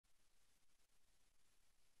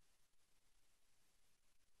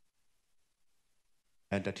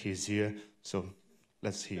and that he's here. So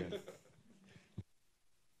let's hear.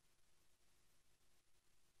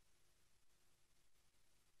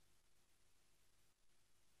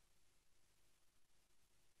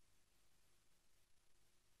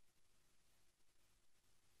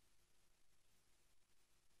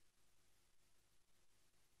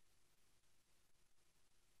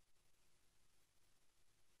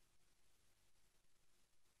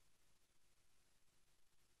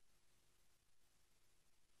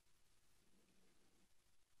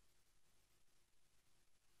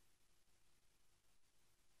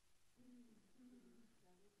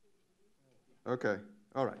 Okay,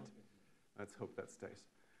 all right. Let's hope that stays.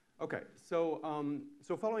 Okay, so,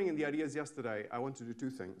 so following in the ideas yesterday, I want to do two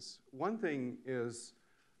things. One thing is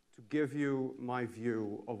to give you my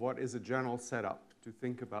view of what is a general setup to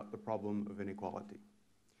think about the problem of inequality.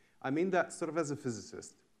 I mean that sort of as a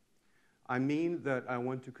physicist. I mean that I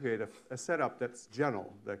want to create a setup that's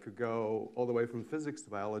general, that could go all the way from physics to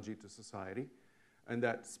biology to society, and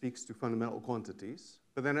that speaks to fundamental quantities.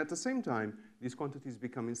 But then at the same time, these quantities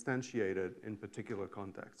become instantiated in particular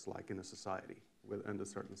contexts, like in a society under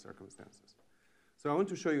certain circumstances. So I want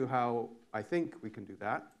to show you how I think we can do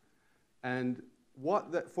that. And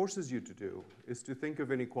what that forces you to do is to think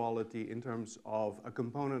of inequality in terms of a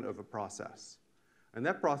component of a process. And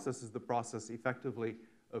that process is the process, effectively,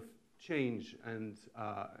 of change and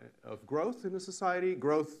of growth in a society.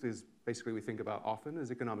 Growth is basically we think about often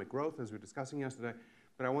as economic growth, as we were discussing yesterday.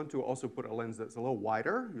 But I want to also put a lens that's a little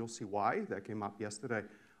wider. You'll see why. That came up yesterday.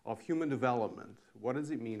 Of human development. What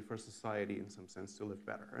does it mean for society, in some sense, to live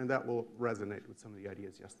better? And that will resonate with some of the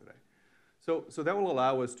ideas yesterday. So that will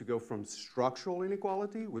allow us to go from structural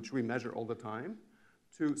inequality, which we measure all the time,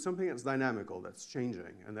 to something that's dynamical, that's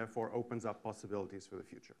changing, and therefore opens up possibilities for the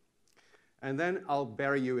future. And then I'll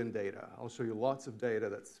bury you in data. I'll show you lots of data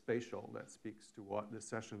that's spatial, that speaks to what this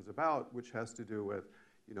session's about, which has to do with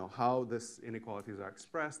how these inequalities are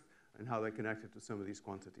expressed and how they're connected to some of these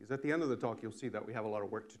quantities. At the end of the talk, you'll see that we have a lot of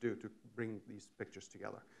work to do to bring these pictures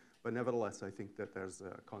together. But nevertheless, I think that there's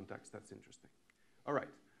a context that's interesting. All right.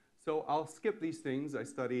 So I'll skip these things. I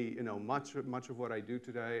study, much of what I do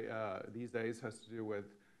today these days has to do with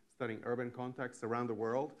studying urban contexts around the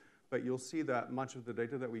world. But you'll see that much of the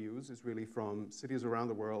data that we use is really from cities around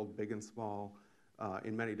the world, big and small,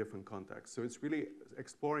 in many different contexts. So it's really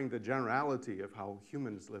exploring the generality of how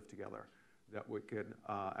humans live together that we could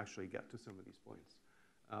actually get to some of these points.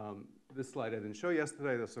 This slide I didn't show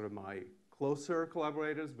yesterday. That's sort of my closer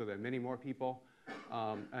collaborators, but there are many more people.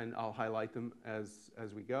 And I'll highlight them as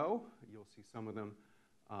we go. You'll see some of them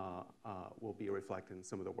will be reflected in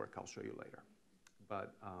some of the work I'll show you later.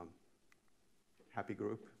 But happy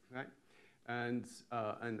group, right? And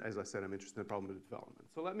as I said, I'm interested in the problem of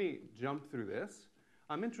development. So let me jump through this.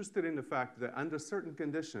 I'm interested in the fact that under certain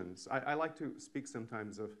conditions, I like to speak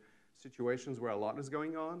sometimes of situations where a lot is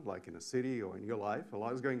going on, like in a city or in your life, a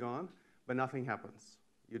lot is going on, but nothing happens.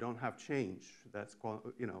 You don't have change that's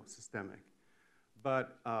systemic.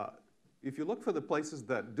 But if you look for the places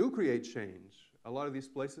that do create change, a lot of these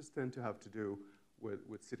places tend to have to do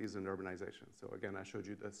with cities and urbanization. So again, I showed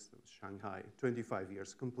you this Shanghai, 25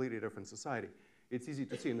 years, completely different society. It's easy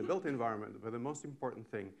to see in the built environment, but the most important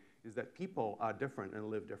thing is that people are different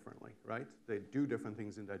and live differently, right? They do different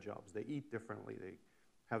things in their jobs. They eat differently. They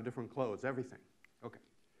have different clothes, everything. Okay.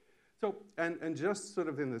 So, and just sort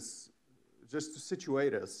of in this, just to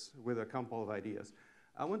situate us with a couple of ideas,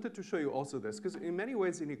 I wanted to show you also this, because in many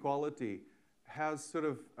ways inequality has sort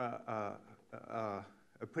of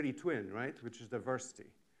a pretty twin, right, which is diversity.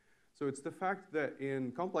 So it's the fact that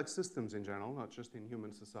in complex systems in general, not just in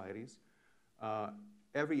human societies,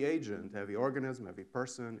 every agent, every organism, every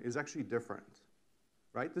person is actually different,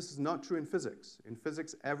 right? This is not true in physics. In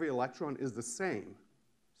physics, every electron is the same,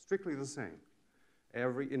 strictly the same.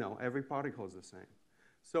 Every particle is the same.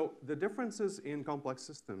 So the differences in complex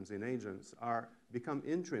systems, in agents, become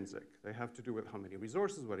intrinsic. They have to do with how many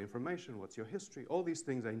resources, what information, what's your history. All these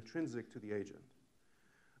things are intrinsic to the agent.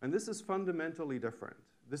 And this is fundamentally different.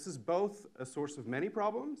 This is both a source of many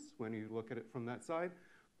problems when you look at it from that side,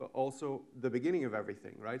 but also the beginning of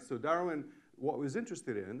everything, right? So Darwin, what was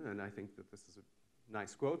interested in, and I think that this is a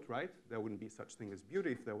nice quote, right? There wouldn't be such thing as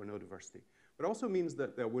beauty if there were no diversity. But it also means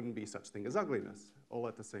that there wouldn't be such thing as ugliness, all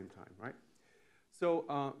at the same time, right?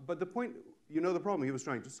 So, but the point, the problem he was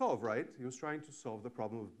trying to solve, right? He was trying to solve the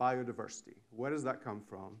problem of biodiversity. Where does that come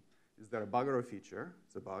from? Is that a bug or a feature?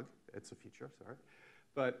 It's a bug. It's a feature, sorry.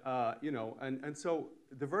 But, and so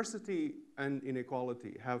diversity and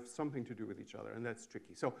inequality have something to do with each other, and that's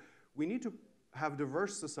tricky. So we need to have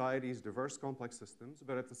diverse societies, diverse complex systems,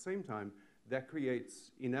 but at the same time, that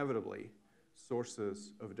creates inevitably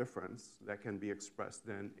sources of difference that can be expressed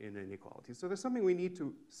then in inequality. So there's something we need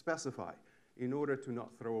to specify in order to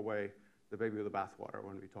not throw away the baby with the bathwater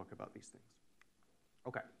when we talk about these things.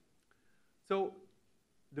 Okay, so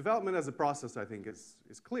development as a process, I think, is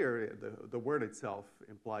clear. The word itself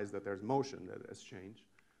implies that there's motion, that there's change.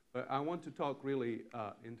 But I want to talk really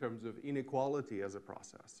in terms of inequality as a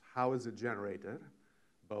process. How is it generated,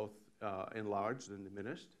 both enlarged and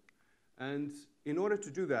diminished? And in order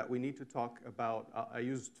to do that, we need to talk about, I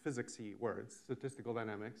used physics-y words, statistical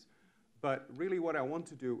dynamics, but really what I want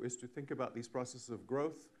to do is to think about these processes of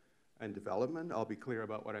growth and development. I'll be clear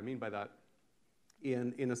about what I mean by that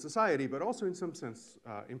in a society, but also in some sense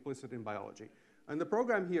implicit in biology. And the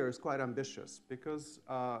program here is quite ambitious because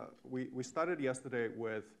we started yesterday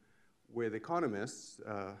with economists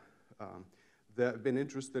that have been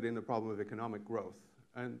interested in the problem of economic growth.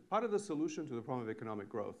 And part of the solution to the problem of economic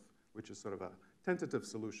growth, which is sort of a tentative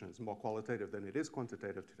solution, it's more qualitative than it is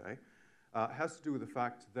quantitative today, has to do with the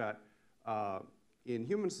fact that in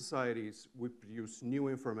human societies, we produce new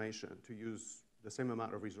information to use the same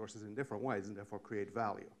amount of resources in different ways and therefore create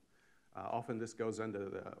value. Often this goes under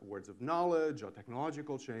the words of knowledge or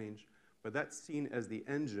technological change, but that's seen as the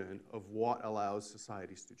engine of what allows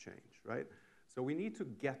societies to change, right? So we need to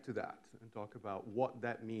get to that and talk about what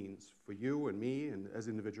that means for you and me and as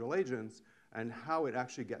individual agents and how it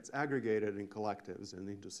actually gets aggregated in collectives and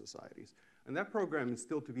into societies. And that program is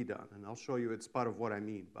still to be done, and I'll show you it's part of what I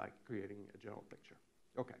mean by creating a general picture.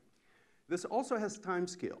 Okay. This also has time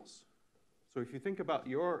scales. So if you think about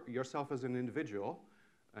yourself as an individual,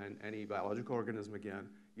 and any biological organism again,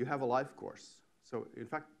 you have a life course. So in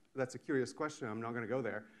fact, that's a curious question. I'm not going to go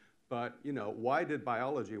there. But you know, why did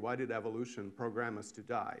biology, why did evolution program us to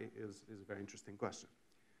die is a very interesting question.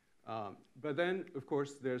 But then, of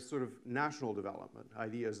course, there's sort of national development,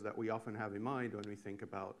 ideas that we often have in mind when we think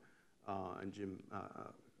about, and Jim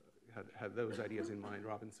had those ideas in mind,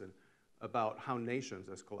 Robinson, about how nations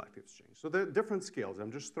as collectives change. So there are different scales.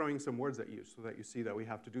 I'm just throwing some words at you so that you see that we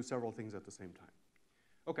have to do several things at the same time.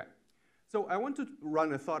 Okay, so I want to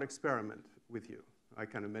run a thought experiment with you. I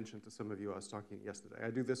kind of mentioned to some of you I was talking yesterday.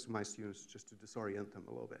 I do this with my students just to disorient them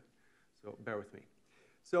a little bit, so bear with me.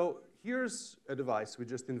 So here's a device we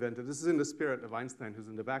just invented. This is in the spirit of Einstein, who's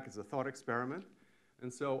in the back. It's a thought experiment.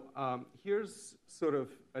 And so here's sort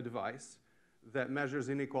of a device that measures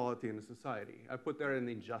inequality in a society. I put there an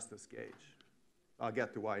injustice gauge. I'll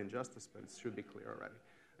get to why injustice, but it should be clear already.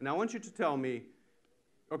 And I want you to tell me,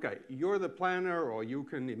 okay, you're the planner, or you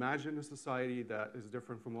can imagine a society that is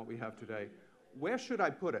different from what we have today. Where should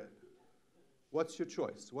I put it? What's your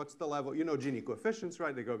choice? What's the level? You know Gini coefficients,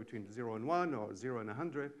 right? They go between 0 and 1 or 0 and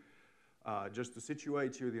 100. Just to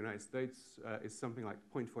situate you, the United States is something like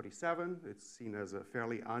 0.47. It's seen as a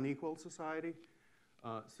fairly unequal society.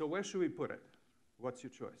 So where should we put it? What's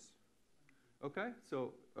your choice? Okay,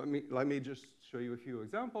 so let me just show you a few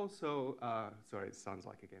examples. So, sorry, it sounds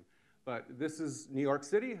like a game. But this is New York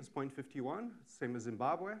City, has 0.51, same as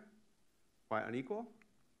Zimbabwe, quite unequal.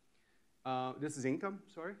 This is income,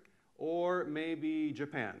 sorry. Or maybe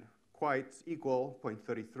Japan, quite equal,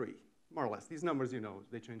 0.33, more or less. These numbers, you know,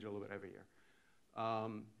 they change a little bit every year.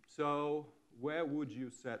 So where would you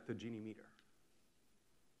set the Gini meter?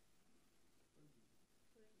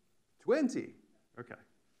 20, okay.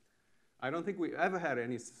 I don't think we ever had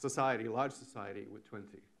any society, large society, with 20.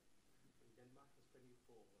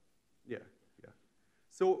 Yeah, yeah.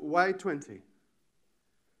 So why 20?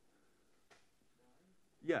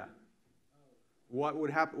 Yeah. What would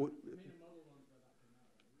happen?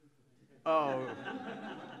 Oh.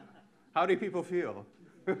 How do people feel?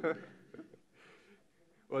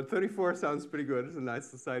 Well, 34 sounds pretty good. It's a nice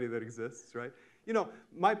society that exists, right? You know,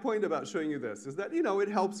 my point about showing you this is that, you know, it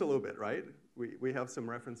helps a little bit, right? We have some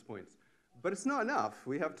reference points. But it's not enough.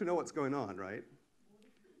 We have to know what's going on, right?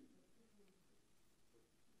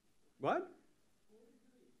 What?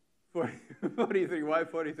 43. Why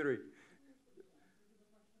 43?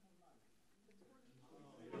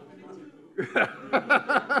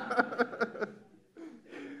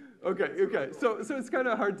 Okay. So it's kind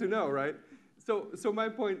of hard to know, right? So my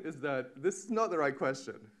point is that this is not the right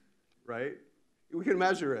question, right? We can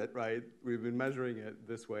measure it, right? We've been measuring it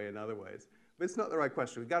this way and other ways. But it's not the right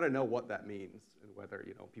question. We've got to know what that means and whether,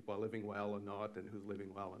 you know, people are living well or not and who's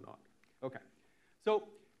living well or not. Okay. So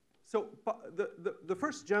the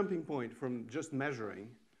first jumping point from just measuring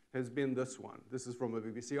has been this one. This is from a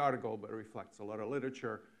BBC article, but it reflects a lot of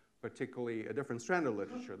literature, particularly a different strand of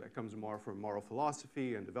literature that comes more from moral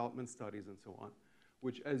philosophy and development studies and so on,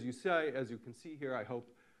 which, as you can see here, I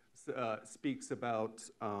hope, speaks about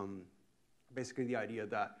basically the idea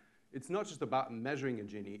that it's not just about measuring a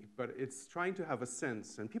Gini, but it's trying to have a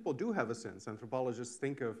sense, and people do have a sense. Anthropologists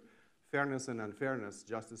think of fairness and unfairness,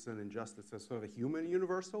 justice and injustice as sort of a human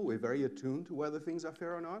universal. We're very attuned to whether things are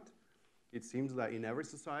fair or not. It seems that in every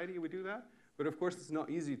society we do that, but of course it's not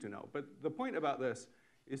easy to know. But the point about this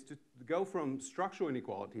is to go from structural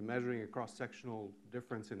inequality, measuring a cross-sectional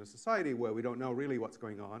difference in a society where we don't know really what's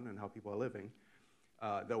going on and how people are living,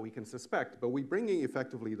 that we can suspect, but we're bringing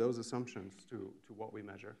effectively those assumptions to what we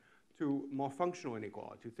measure, to more functional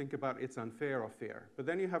inequality, to think about it's unfair or fair. But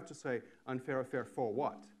then you have to say unfair or fair for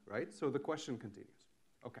what, right? So the question continues.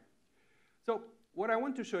 Okay. So what I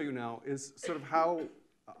want to show you now is sort of how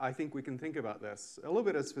I think we can think about this a little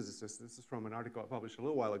bit as physicists. This is from an article I published a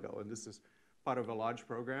little while ago, and this is part of a large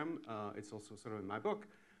program. It's also sort of in my book.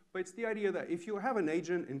 But it's the idea that if you have an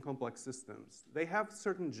agent in complex systems, they have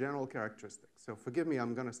certain general characteristics. So forgive me,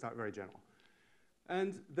 I'm going to start very general.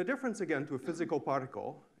 And the difference, again, to a physical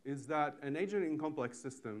particle is that an agent in complex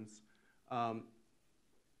systems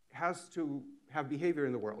has to have behavior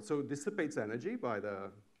in the world. So it dissipates energy by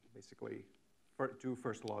the, basically, two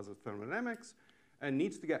first laws of thermodynamics, and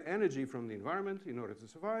needs to get energy from the environment in order to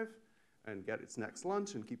survive and get its next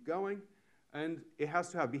lunch and keep going. And it has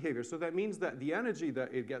to have behavior. So that means that the energy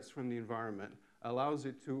that it gets from the environment allows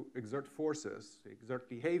it to exert forces, exert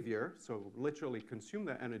behavior, so literally consume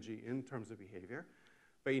that energy in terms of behavior.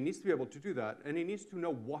 But it needs to be able to do that, and it needs to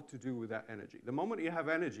know what to do with that energy. The moment you have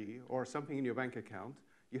energy or something in your bank account,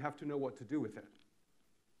 you have to know what to do with it,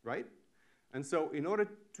 right? And so in order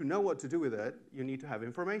to know what to do with it, you need to have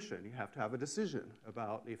information. You have to have a decision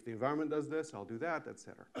about if the environment does this, I'll do that, et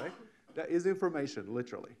cetera, right? That is information,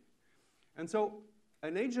 literally. And so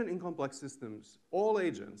an agent in complex systems, all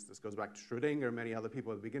agents, this goes back to Schrödinger and many other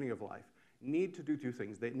people at the beginning of life, need to do two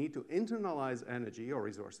things. They need to internalize energy or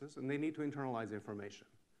resources, and they need to internalize information.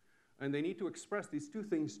 And they need to express these two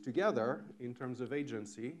things together in terms of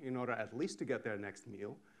agency in order at least to get their next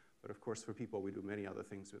meal. But of course, for people, we do many other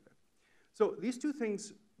things with it. So these two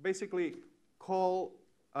things basically call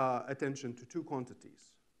attention to two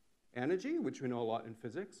quantities. Energy, which we know a lot in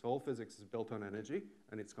physics. All physics is built on energy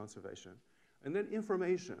and its conservation. And then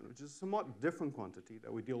information, which is a somewhat different quantity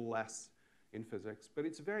that we deal less in physics, but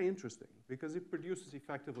it's very interesting because it produces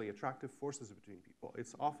effectively attractive forces between people.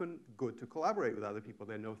 It's often good to collaborate with other people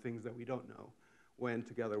that know things that we don't know, when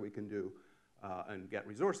together we can do and get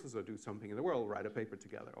resources or do something in the world, write a paper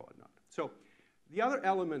together or whatnot. So the other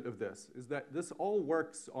element of this is that this all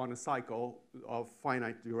works on a cycle of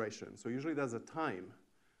finite duration. So usually there's a time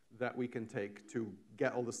that we can take to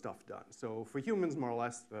get all the stuff done. So for humans, more or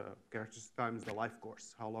less, the characteristic time is the life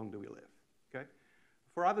course. How long do we live, okay?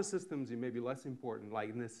 For other systems, it may be less important, like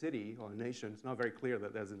in a city or a nation, it's not very clear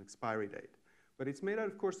that there's an expiry date. But it's made out,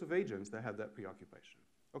 of course, of agents that have that preoccupation,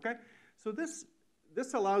 okay? So this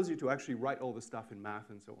allows you to actually write all the stuff in math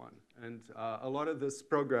and so on. And a lot of this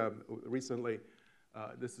program recently,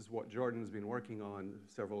 this is what Jordan's been working on,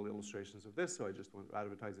 several illustrations of this, so I just want to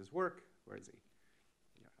advertise his work. Where is he?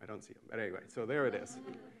 I don't see him, but anyway, so there it is.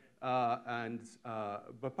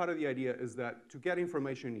 But part of the idea is that to get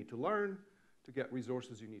information, you need to learn. To get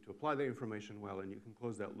resources, you need to apply the information well, and you can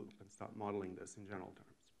close that loop and start modeling this in general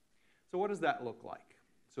terms. So what does that look like?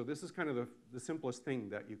 So this is kind of the simplest thing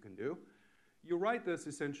that you can do. You write this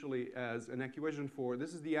essentially as an equation for,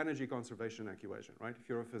 this is the energy conservation equation, right? If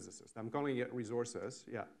you're a physicist. I'm calling it resources,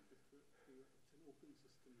 yeah.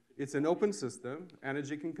 It's an open system.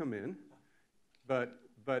 Energy can come in, but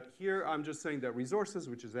here I'm just saying that resources,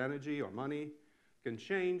 which is energy or money, can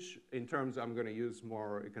change in terms, I'm going to use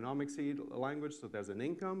more economics language, so there's an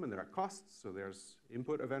income and there are costs, so there's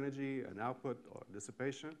input of energy and output or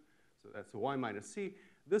dissipation, so that's Y minus C.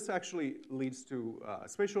 This actually leads to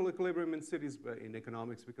spatial equilibrium in cities, but in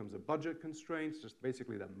economics becomes a budget constraint, just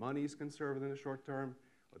basically that money is conserved in the short term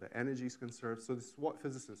or the energy is conserved, so this is what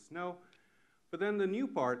physicists know. But then the new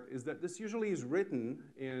part is that this usually is written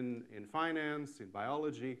in finance, in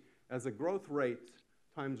biology, as a growth rate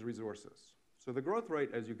times resources. So the growth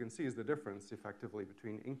rate, as you can see, is the difference effectively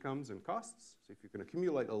between incomes and costs. So if you can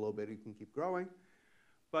accumulate a little bit, you can keep growing.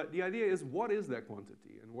 But the idea is, what is that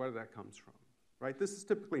quantity and where that comes from, right? This is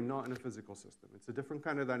typically not in a physical system. It's a different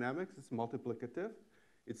kind of dynamics. It's multiplicative.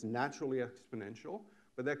 It's naturally exponential,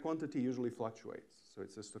 but that quantity usually fluctuates. So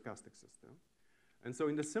it's a stochastic system. And so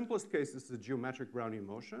in the simplest case, this is a geometric Brownian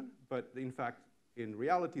motion, but in fact, in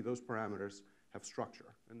reality, those parameters have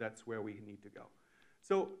structure, and that's where we need to go.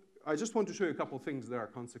 So I just want to show you a couple of things that are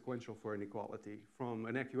consequential for inequality from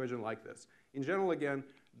an equation like this. In general, again,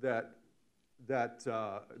 that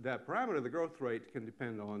parameter, the growth rate, can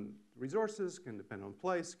depend on resources, can depend on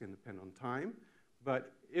place, can depend on time.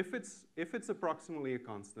 But if it's approximately a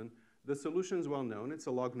constant, the solution is well known. It's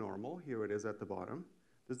a log normal. Here it is at the bottom.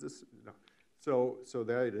 Does this, no. So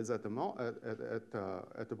there it is at the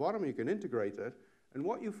bottom. You can integrate it. And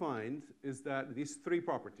what you find is that these three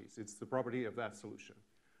properties, it's the property of that solution.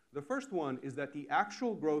 The first one is that the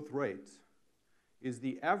actual growth rate is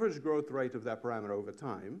the average growth rate of that parameter over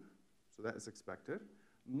time, so that is expected,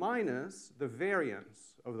 minus the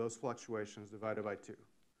variance of those fluctuations divided by 2.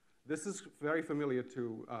 This is very familiar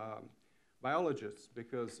to biologists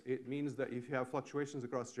because it means that if you have fluctuations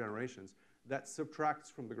across generations, that subtracts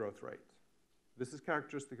from the growth rate. This is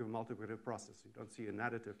characteristic of multiplicative processes. You don't see in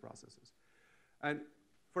additive processes. And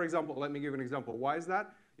for example, let me give an example. Why is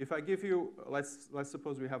that? If I give you, let's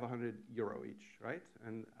suppose we have 100 euro each, right?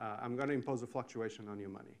 And I'm going to impose a fluctuation on your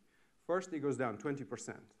money. First, it goes down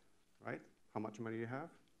 20%, right? How much money do you have?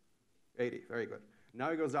 80, very good. Now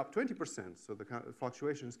it goes up 20%, so the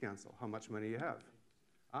fluctuations cancel. How much money do you have?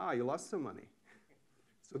 Ah, you lost some money.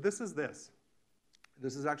 So this is this.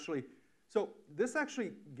 This is actually, so this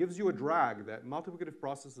actually gives you a drag that multiplicative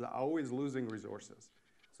processes are always losing resources.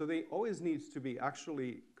 So they always need to be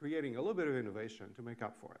actually creating a little bit of innovation to make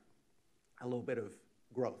up for it. A little bit of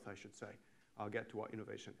growth, I should say. I'll get to what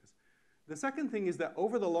innovation is. The second thing is that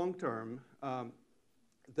over the long term,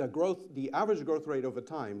 the average growth rate over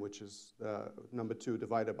time, which is number 2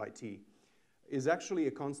 divided by t, is actually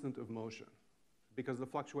a constant of motion because the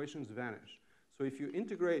fluctuations vanish. So if you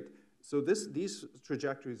integrate, so these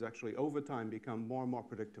trajectories actually over time become more and more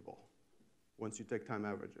predictable once you take time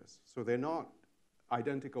averages. So they're not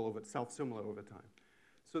identical over self-similar over time.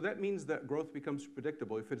 So that means that growth becomes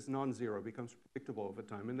predictable. If it's non-zero, it becomes predictable over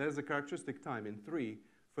time. And there's a characteristic time in 3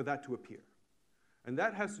 for that to appear. And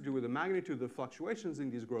that has to do with the magnitude of the fluctuations in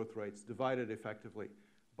these growth rates divided effectively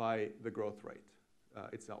by the growth rate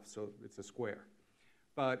itself. So it's a square.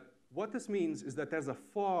 But what this means is that there's a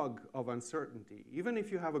fog of uncertainty. Even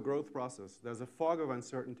if you have a growth process, there's a fog of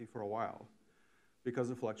uncertainty for a while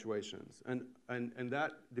because of fluctuations. And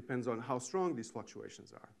that depends on how strong these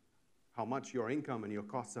fluctuations are, how much your income and your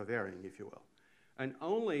costs are varying, if you will. And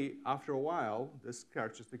only after a while, this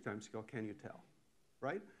characteristic time scale can you tell,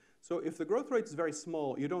 right? So if the growth rate is very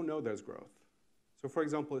small, you don't know there's growth. So for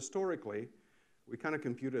example, historically, we kind of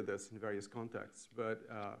computed this in various contexts, but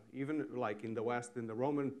even like in the West, in the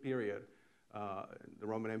Roman period, the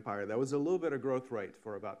Roman Empire, there was a little bit of growth rate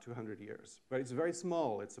for about 200 years. But it's very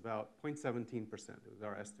small. It's about 0.17% is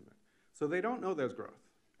our estimate. So they don't know there's growth.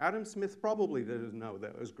 Adam Smith probably didn't know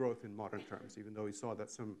there was growth in modern terms, even though he saw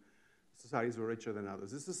that some societies were richer than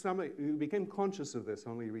others. This is something, we became conscious of this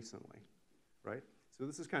only recently, right? So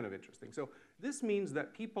this is kind of interesting. So this means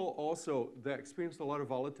that people also, they experienced a lot of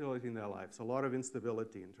volatility in their lives, a lot of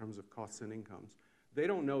instability in terms of costs and incomes. They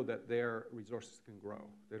don't know that their resources can grow.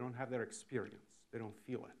 They don't have their experience. They don't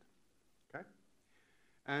feel it, okay?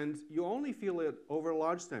 And you only feel it over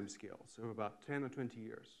large time scales of about 10 or 20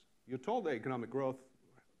 years. You're told that economic growth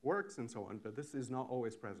works and so on, but this is not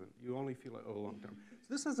always present. You only feel it over long term. So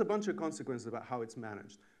this has a bunch of consequences about how it's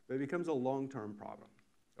managed, but it becomes a long-term problem.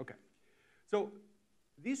 Okay, so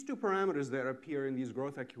these two parameters that appear in these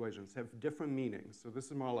growth equations have different meanings. So this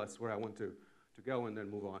is more or less where I want to go and then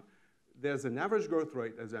move on. There's an average growth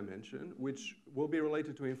rate, as I mentioned, which will be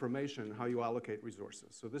related to information, how you allocate resources.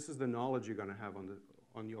 So this is the knowledge you're going to have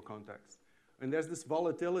on your context. And there's this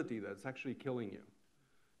volatility that's actually killing you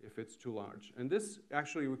if it's too large. And this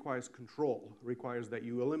actually requires control, requires that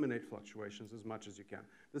you eliminate fluctuations as much as you can.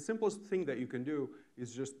 The simplest thing that you can do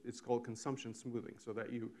is just, it's called consumption smoothing, so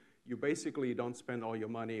that you basically don't spend all your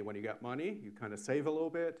money when you get money. You kind of save a little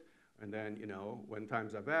bit. And then, you know, when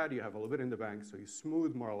times are bad, you have a little bit in the bank, so you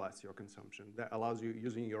smooth more or less your consumption. That allows you,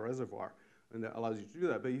 using your reservoir, and that allows you to do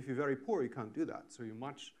that. But if you're very poor, you can't do that. So you're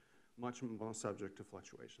much more subject to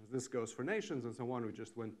fluctuations. This goes for nations and so on. We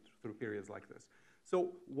just went through periods like this.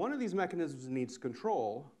 So one of these mechanisms needs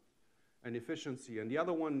control and efficiency, and the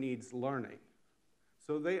other one needs learning.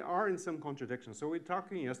 So they are in some contradiction. So we were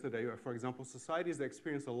talking yesterday, for example, societies that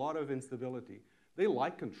experience a lot of instability, they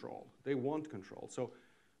like control. They want control. So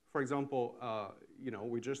for example, you know,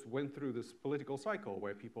 we just went through this political cycle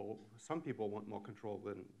where some people want more control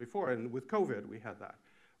than before, and with COVID we had that,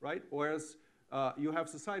 right? Whereas you have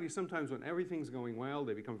societies sometimes when everything's going well,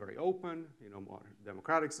 they become very open, you know, more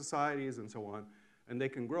democratic societies and so on, and they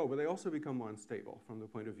can grow, but they also become more unstable from the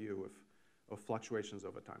point of view of fluctuations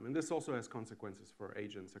over time. And this also has consequences for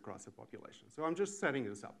agents across the population. So I'm just setting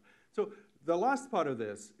this up. So the last part of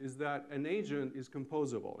this is that an agent is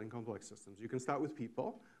composable in complex systems. You can start with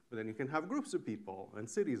people, but then you can have groups of people and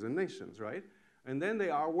cities and nations, right? And then they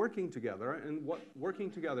are working together, and what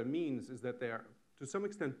working together means is that they are to some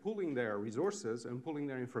extent pooling their resources and pooling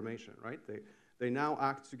their information, right? They now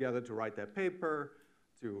act together to write that paper,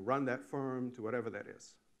 to run that firm, to whatever that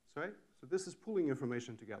is, right? So this is pooling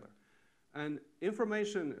information together. And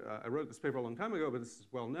information, I wrote this paper a long time ago, but this is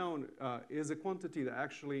well known, is a quantity that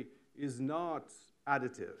actually is not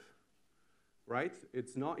additive, right?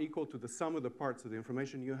 It's not equal to the sum of the parts of the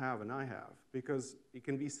information you have and I have, because it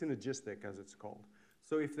can be synergistic, as it's called.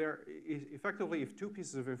 So effectively, if two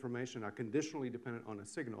pieces of information are conditionally dependent on a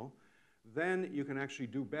signal, then you can actually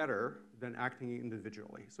do better than acting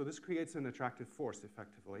individually. So this creates an attractive force,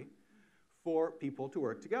 effectively, for people to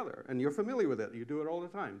work together. And you're familiar with it. You do it all the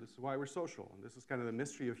time. This is why we're social. And this is kind of the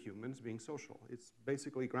mystery of humans being social. It's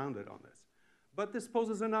basically grounded on this. But this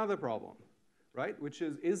poses another problem, right? Which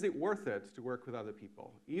is it worth it to work with other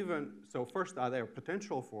people? So first, are there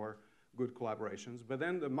potential for good collaborations? But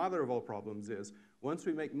then the mother of all problems is, once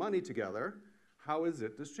we make money together, how is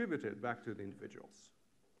it distributed back to the individuals,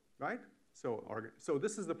 right? So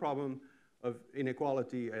this is the problem of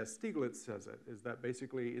inequality, as Stiglitz says it, is that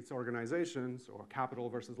basically it's organizations, or capital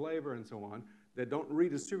versus labor and so on, that don't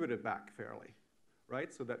redistribute it back fairly,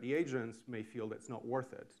 right? So that the agents may feel that it's not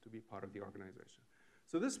worth it to be part of the organization.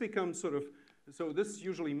 So this becomes so this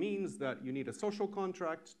usually means that you need a social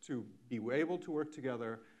contract to be able to work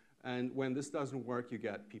together, and when this doesn't work, you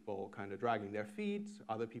get people kind of dragging their feet,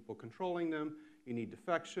 other people controlling them, you need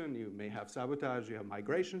defection, you may have sabotage, you have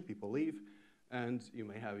migration, people leave, and you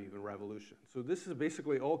may have even revolution. So this is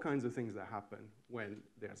basically all kinds of things that happen when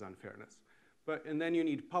there's unfairness. And then you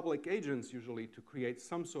need public agents usually to create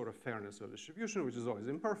some sort of fairness of distribution, which is always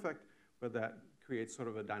imperfect, but that creates sort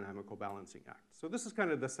of a dynamical balancing act. So this is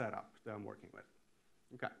kind of the setup that I'm working with.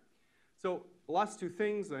 Okay. So last two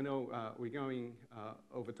things. I know we're going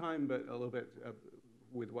over time, but a little bit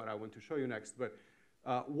with what I want to show you next. But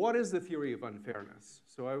what is the theory of unfairness?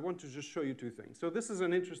 So I want to just show you two things. So this is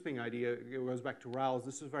an interesting idea. It goes back to Rawls.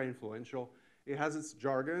 This is very influential. It has its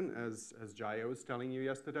jargon, as Jaya was telling you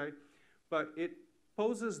yesterday. But it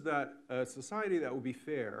poses that a society that would be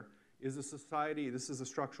fair is a society, this is a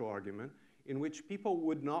structural argument, in which people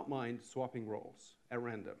would not mind swapping roles at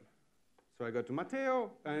random. So I go to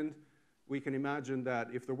Matteo, and we can imagine that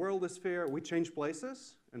if the world is fair, we change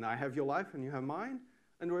places, and I have your life and you have mine,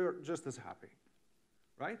 and we're just as happy.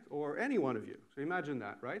 Right? Or any one of you. So imagine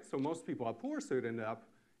that, right? So most people are poor, so you'd end up,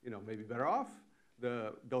 maybe better off.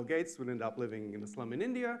 Bill Gates would end up living in a slum in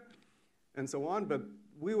India, and so on. But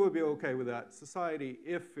we would be okay with that society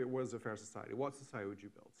if it was a fair society. What society would you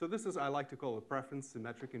build? So this is, I like to call it preference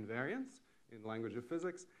symmetric invariance in the language of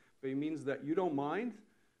physics. But it means that you don't mind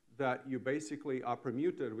that you basically are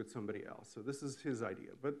permuted with somebody else. So this is his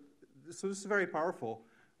idea. So this is very powerful.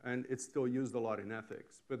 And it's still used a lot in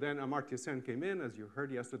ethics. But then Amartya Sen came in, as you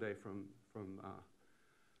heard yesterday from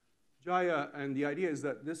Jaya, and the idea is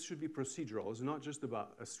that this should be procedural. It's not just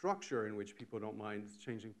about a structure in which people don't mind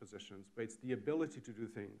changing positions, but it's the ability to do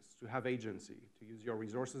things, to have agency, to use your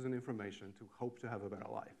resources and information to hope to have a better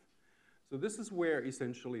life. So this is where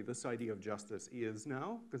essentially this idea of justice is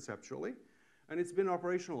now, conceptually, and it's been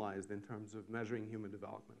operationalized in terms of measuring human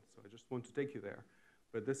development. So I just want to take you there.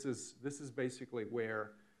 But this is basically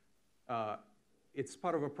where it's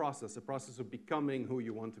part of a process of becoming who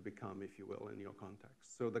you want to become, if you will, in your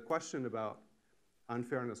context. So the question about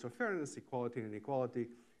unfairness or fairness, equality and inequality,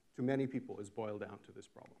 to many people is boiled down to this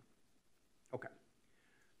problem. Okay.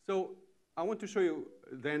 So I want to show you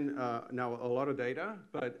then now a lot of data,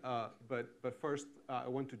 but first I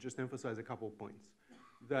want to just emphasize a couple of points.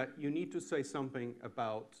 That you need to say something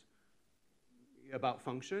about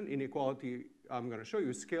function. Inequality, I'm going to show you,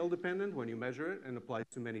 is scale dependent when you measure it and applies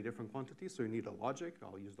to many different quantities. So you need a logic.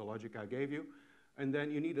 I'll use the logic I gave you. And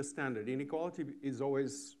then you need a standard. Inequality is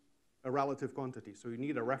always a relative quantity. So you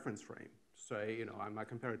need a reference frame. Say, I might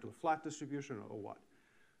compare it to a flat distribution or what,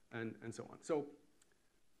 and so on.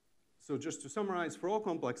 So just to summarize, for all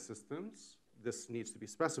complex systems, this needs to be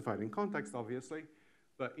specified in context, obviously.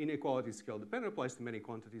 But inequality scale dependent applies to many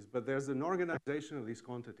quantities. But there's an organization of these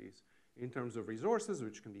quantities in terms of resources,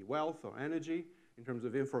 which can be wealth or energy. In terms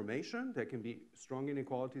of information, there can be strong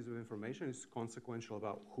inequalities of information. It's consequential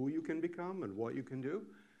about who you can become and what you can do.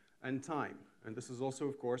 And time. And this is also,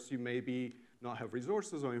 of course, you may not have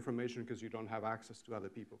resources or information because you don't have access to other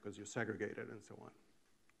people because you're segregated and so on.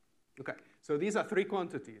 Okay, so these are three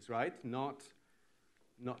quantities, right? Not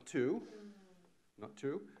two. Not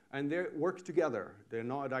two. And they work together. They're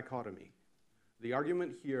not a dichotomy. The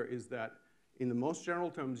argument here is that in the most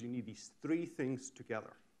general terms, you need these three things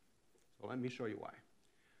together. So let me show you why.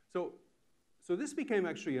 So this became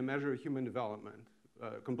actually a measure of human development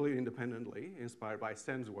completely independently, inspired by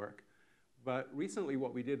Sen's work. But recently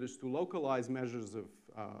what we did is to localize measures of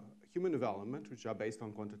human development, which are based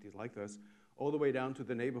on quantities like this, all the way down to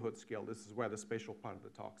the neighborhood scale. This is where the spatial part of the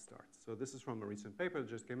talk starts. So this is from a recent paper that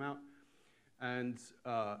just came out. And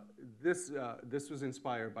this was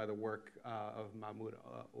inspired by the work of Mahmoud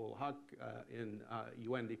ul-Haq in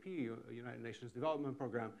UNDP, United Nations Development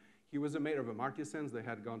Program. He was a mate of Amartya Sen's. They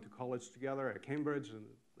had gone to college together at Cambridge, and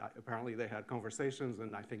apparently they had conversations,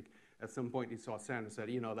 and I think at some point he saw Sen and said,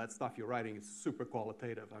 you know, that stuff you're writing is super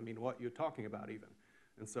qualitative. I mean, what you're talking about even.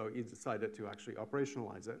 And so he decided to actually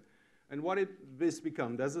operationalize it. And what this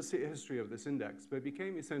became, there's a history of this index, but it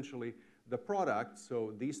became essentially the product,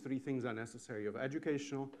 so these three things are necessary, of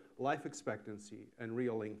educational, life expectancy, and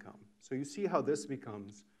real income. So you see how this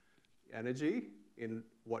becomes energy in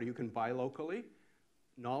what you can buy locally,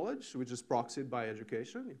 knowledge, which is proxied by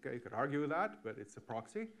education. Okay, you could argue with that, but it's a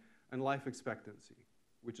proxy, and life expectancy,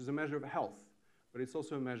 which is a measure of health, but it's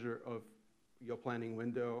also a measure of your planning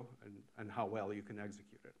window and how well you can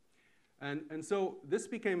execute it. And so this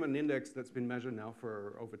became an index that's been measured now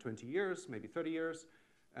for over 20 years, maybe 30 years,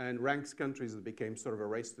 and ranks countries. That became sort of a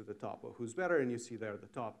race to the top of who's better, and you see there at the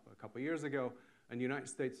top a couple of years ago, and the United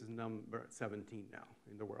States is number 17 now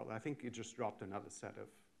in the world. I think it just dropped another set of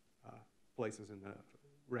places in the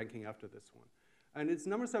ranking after this one. And it's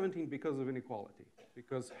number 17 because of inequality,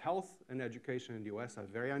 because health and education in the US are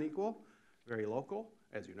very unequal, very local,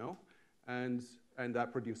 as you know, and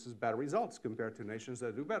that produces better results compared to nations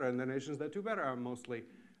that do better. And the nations that do better are mostly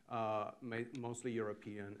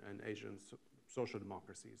European and Asian social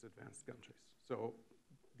democracies, advanced countries. So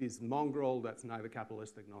these mongrel, that's neither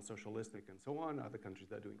capitalistic nor socialistic and so on, are the countries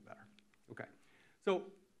that are doing better. Okay, so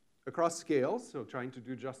across scales, so trying to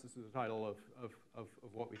do justice to the title of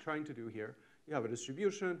what we're trying to do here, you have a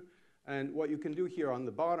distribution, and what you can do here on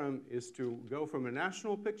the bottom is to go from a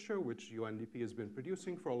national picture, which UNDP has been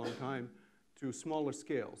producing for a long time, to smaller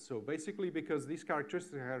scales. So basically, because these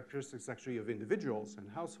characteristics are characteristics actually of individuals and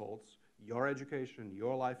households, your education,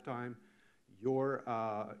 your lifetime, your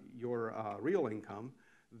real income,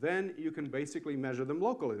 then you can basically measure them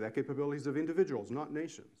locally. They're capabilities of individuals, not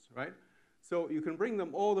nations, right? So you can bring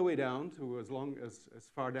them all the way down to as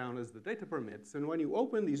far down as the data permits. And when you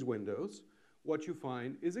open these windows, what you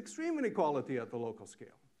find is extreme inequality at the local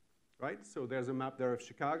scale, right? So there's a map there of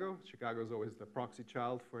Chicago. Chicago is always the proxy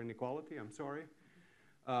child for inequality, I'm sorry.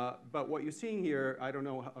 But what you're seeing here, I don't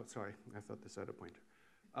know, oh, sorry, I thought this had a pointer.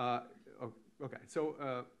 Okay,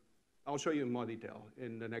 so I'll show you in more detail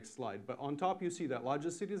in the next slide. But on top, you see that larger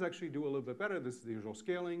cities actually do a little bit better. This is the usual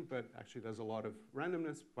scaling, but actually there's a lot of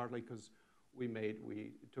randomness, partly because we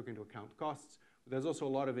took into account costs. But there's also a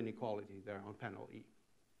lot of inequality there on panel E.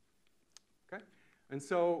 Okay? And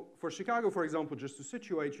so for Chicago, for example, just to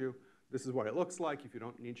situate you, this is what it looks like. If you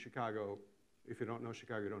don't need Chicago, if you don't know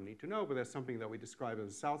Chicago, you don't need to know, but there's something that we describe as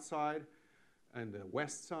the south side and the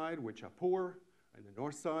west side, which are poor, and the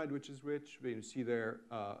north side, which is rich. You see there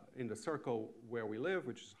in the circle where we live,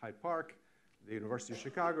 which is Hyde Park, the University of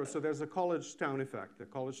Chicago. So there's a college town effect. The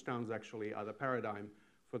college towns actually are the paradigm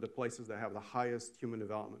for the places that have the highest human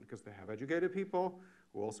development, because they have educated people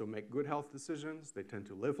who also make good health decisions. They tend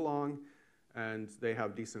to live long, and they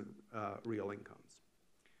have decent real incomes.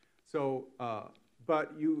 So,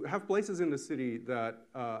 but you have places in the city that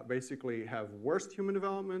basically have worse human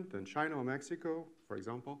development than China or Mexico, for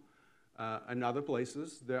example, and other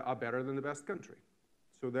places that are better than the best country.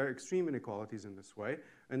 So there are extreme inequalities in this way,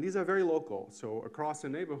 and these are very local. So across a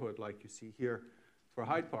neighborhood, like you see here for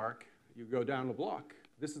Hyde Park, you go down a block.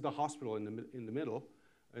 This is the hospital in the middle,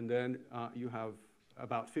 and then you have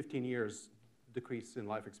about 15 years decrease in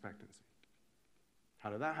life expectancy.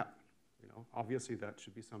 How did that happen? You know, obviously that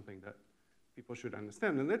should be something that people should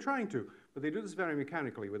understand, and they're trying to, but they do this very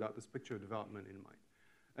mechanically without this picture of development in mind.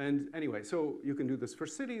 And anyway, so you can do this for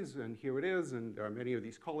cities, and here it is, and there are many of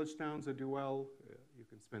these college towns that do well. You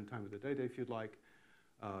can spend time with the data if you'd like.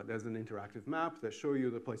 There's an interactive map that show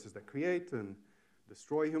you the places that create and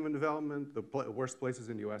destroy human development. The worst places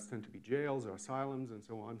in the US tend to be jails or asylums and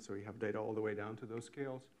so on, so you have data all the way down to those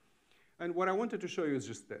scales. And what I wanted to show you is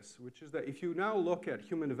just this, which is that if you now look at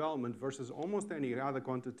human development versus almost any other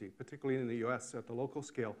quantity, particularly in the US at the local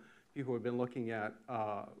scale, people have been looking at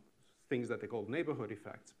things that they call neighborhood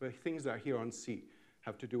effects, but things that are here on C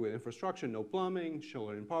have to do with infrastructure, no plumbing,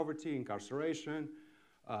 children in poverty, incarceration.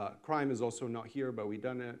 Crime is also not here, but we've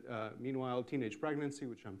done it. Meanwhile, teenage pregnancy,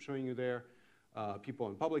 which I'm showing you there, people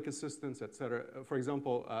on public assistance, et cetera. For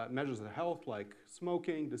example, measures of health like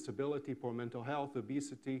smoking, disability, poor mental health,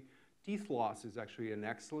 obesity. Teeth loss is actually an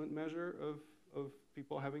excellent measure of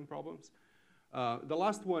people having problems. The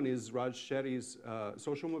last one is Raj Shetty's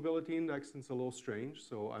social mobility index, and it's a little strange,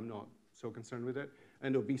 so I'm not so concerned with it.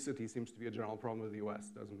 And obesity seems to be a general problem with the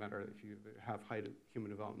US. Doesn't matter if you have high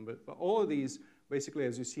human development. But all of these, basically,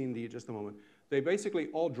 as you see in just a moment, they basically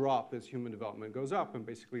all drop as human development goes up, and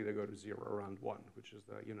basically they go to 0 around 1, which is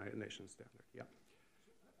the United Nations standard. Yeah.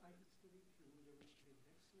 So I have studied human development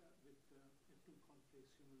index with Bettencourt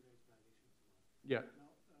human rights violations. Yeah. Now,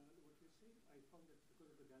 what you're saying, I found that because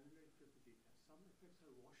of the Galileo activity, some effects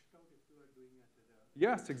are washed out if you are doing it at a...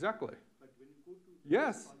 Yes, exactly. But when you go to...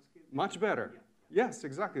 Yes, scale, much better. Yeah. Yes,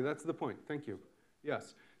 exactly. That's the point. Thank you.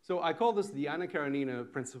 Yes. So I call this the Anna Karenina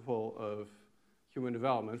principle of human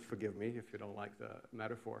development. Forgive me if you don't like the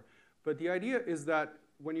metaphor. But the idea is that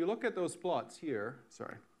when you look at those plots here,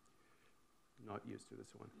 sorry, not used to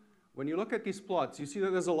this one. When you look at these plots, you see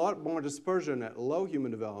that there's a lot more dispersion at low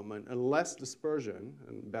human development and less dispersion,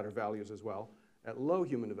 and better values as well, at low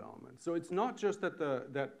human development. So it's not just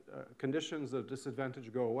that conditions of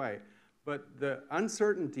disadvantage go away, but the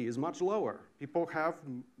uncertainty is much lower. People have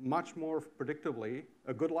much more predictably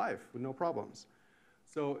a good life with no problems.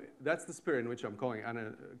 So that's the spirit in which I'm calling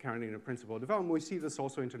Anna Karenina principle of development. We see this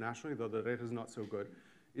also internationally, though the data is not so good,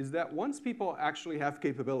 is that once people actually have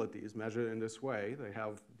capabilities measured in this way, they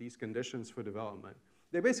have these conditions for development,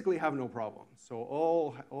 they basically have no problems. So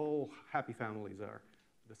all happy families are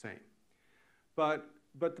the same. But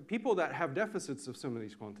the people that have deficits of some of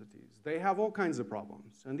these quantities, they have all kinds of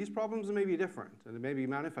problems. And these problems may be different, and they may be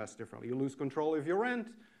manifest differently. You lose control of your rent,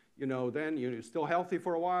 then you're still healthy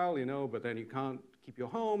for a while, but then you can't keep your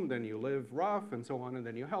home, then you live rough, and so on, and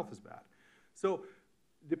then your health is bad. So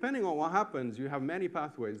depending on what happens, you have many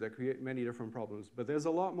pathways that create many different problems, but there's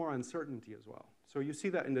a lot more uncertainty as well. So you see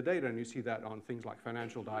that in the data, and you see that on things like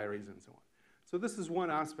financial diaries and so on. So this is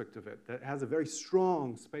one aspect of it that has a very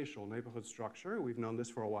strong spatial neighborhood structure. We've known this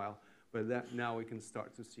for a while, but that now we can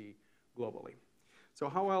start to see globally. So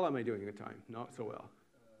how well am I doing at time? Not so well.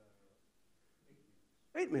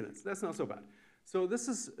 8 minutes, that's not so bad. So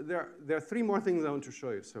there are 3 more things I want to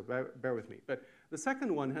show you, so bear with me. But the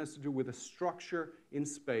second one has to do with the structure in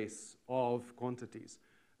space of quantities.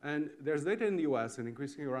 And there's data in the US and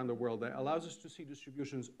increasingly around the world that allows us to see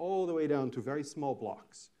distributions all the way down to very small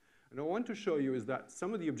blocks. And what I want to show you is that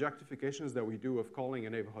some of the objectifications that we do of calling a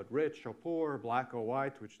neighborhood rich or poor, black or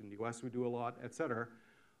white, which in the US we do a lot, et cetera,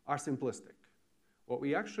 are simplistic. What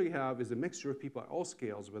we actually have is a mixture of people at all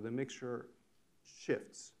scales, where the mixture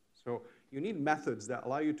shifts. So you need methods that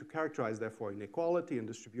allow you to characterize, therefore, inequality and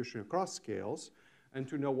distribution across scales, and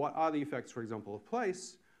to know what are the effects, for example, of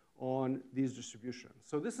place on these distributions.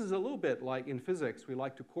 So this is a little bit like in physics, we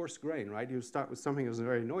like to coarse grain, right? You start with something that's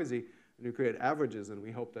very noisy, and you create averages, and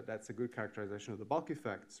we hope that that's a good characterization of the bulk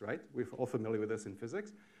effects, right? We're all familiar with this in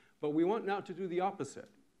physics. But we want now to do the opposite.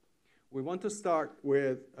 We want to start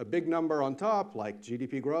with a big number on top, like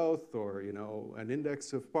GDP growth, or an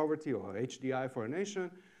index of poverty, or HDI for a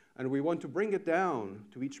nation, and we want to bring it down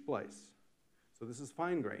to each place. So this is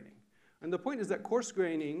fine graining. And the point is that coarse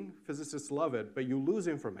graining, physicists love it, but you lose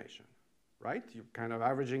information, right? You're kind of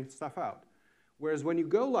averaging stuff out. Whereas when you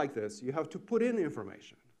go like this, you have to put in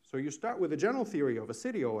information. So you start with a general theory of a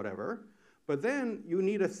city or whatever, but then you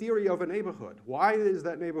need a theory of a neighborhood. Why does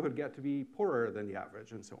that neighborhood get to be poorer than the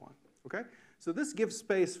average, and so on? Okay? So this gives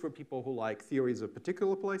space for people who like theories of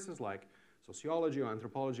particular places, like sociology or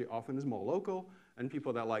anthropology often is more local, and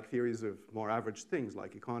people that like theories of more average things,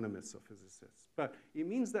 like economists or physicists. But it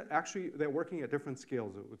means that actually they're working at different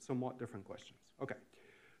scales with somewhat different questions. Okay.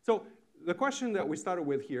 So the question that we started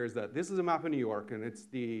with here is that this is a map of New York, and it's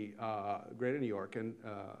the greater New York and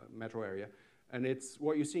metro area. And it's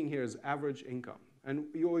what you're seeing here is average income. And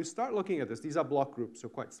you always start looking at this. These are block groups, so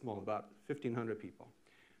quite small, about 1,500 people.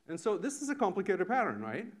 And so this is a complicated pattern,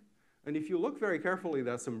 right? And if you look very carefully,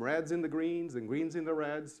 there's some reds in the greens and greens in the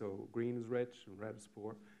reds. So green is rich and red is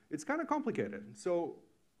poor. It's kind of complicated. So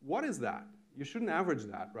what is that? You shouldn't average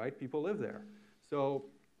that, right? People live there. So,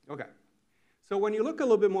 okay. So when you look a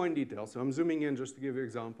little bit more in detail, so I'm zooming in just to give you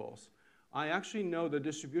examples, I actually know the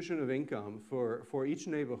distribution of income for each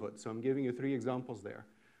neighborhood. So I'm giving you 3 examples there.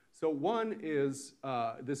 So one is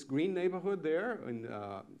this green neighborhood there in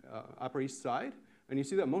Upper East Side. And you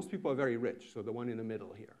see that most people are very rich, so the one in the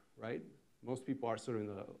middle here, right? Most people are sort of in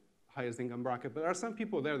the highest income bracket, but there are some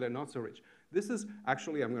people there that are not so rich. This is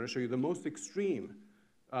actually, I'm going to show you, the most extreme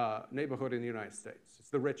neighborhood in the United States. It's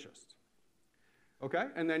the richest. Okay?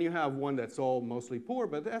 And then you have one that's all mostly poor,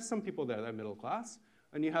 but there's some people there that are middle class.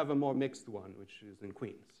 And you have a more mixed one, which is in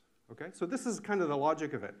Queens. Okay? So this is kind of the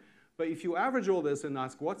logic of it. But if you average all this and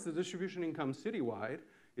ask, what's the distribution income citywide?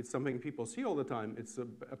 It's something people see all the time. It's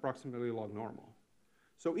approximately log normal.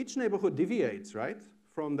 So each neighborhood deviates, right,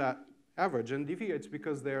 from that average, and deviates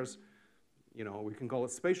because there's You know, we can call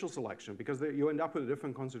it spatial selection because you end up with a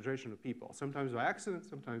different concentration of people, sometimes by accident,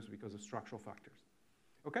 sometimes because of structural factors.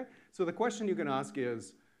 Okay? So the question you can ask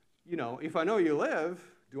is, you know, if I know you live,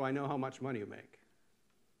 do I know how much money you make?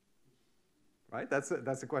 Right? That's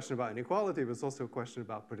a question about inequality, but it's also a question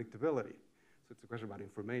about predictability. So it's a question about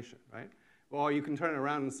information, right? Or you can turn it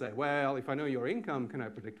around and say, well, if I know your income, can I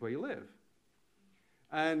predict where you live?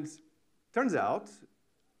 And turns out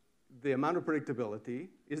the amount of predictability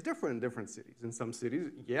is different in different cities. In some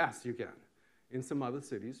cities, yes, you can. In some other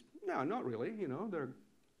cities, no, not really. You know,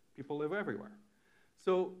 people live everywhere.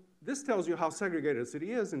 So this tells you how segregated a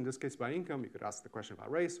city is, in this case by income. You could ask the question about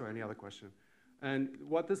race or any other question. And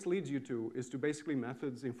what this leads you to is to basically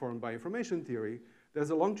methods informed by information theory. There's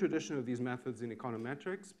a long tradition of these methods in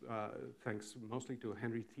econometrics, thanks mostly to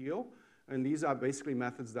Henry Thiel. And these are basically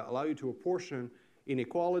methods that allow you to apportion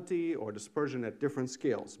inequality or dispersion at different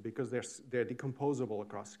scales because they're decomposable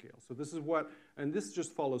across scales. So this is and this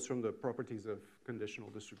just follows from the properties of conditional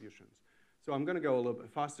distributions. So I'm going to go a little bit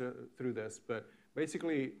faster through this, but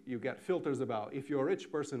basically you get filters about if you're a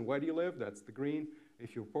rich person, where do you live? That's the green.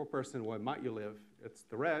 If you're a poor person, where might you live? It's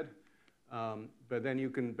the red. But then you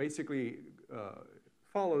can basically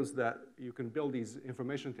follows that you can build these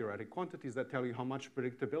information theoretic quantities that tell you how much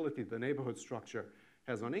predictability the neighborhood structure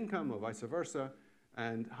has on income or vice versa,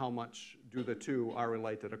 and how much do the two are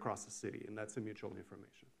related across the city, and that's a mutual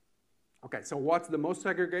information. Okay, so what's the most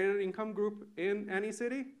segregated income group in any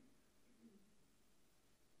city?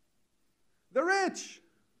 The rich.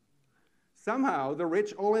 Somehow the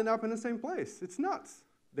rich all end up in the same place. It's nuts.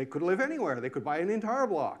 They could live anywhere. They could buy an entire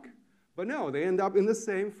block. But no, they end up in the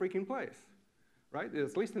same freaking place, right?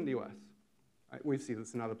 At least in the US. Right? We see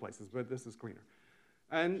this in other places, but this is cleaner.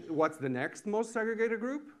 And what's the next most segregated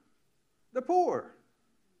group? The poor.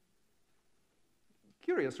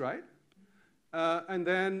 Curious, right? And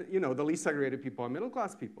then, you know, the least segregated people are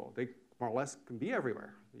middle-class people. They more or less can be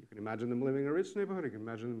everywhere. You can imagine them living in a rich neighborhood. You can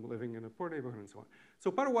imagine them living in a poor neighborhood and so on.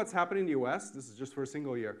 So part of what's happening in the US, this is just for a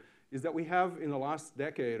single year, is that we have in the last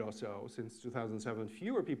decade or so, since 2007,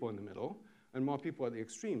 fewer people in the middle and more people at the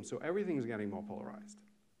extreme. So everything is getting more polarized.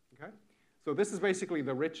 Okay? So this is basically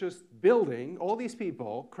the richest building. All these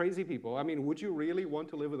people, crazy people. I mean, would you really want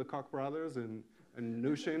to live with the Koch brothers and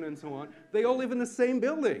Nushin and so on? They all live in the same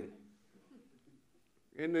building.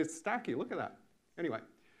 And it's stacky. Look at that. Anyway.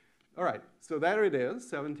 All right. So there it is,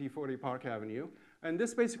 7040 Park Avenue. And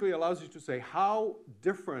this basically allows you to say how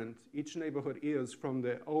different each neighborhood is from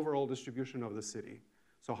the overall distribution of the city.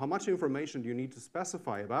 So how much information do you need to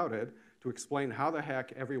specify about it to explain how the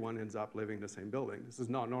heck everyone ends up living in the same building? This is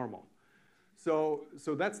not normal. So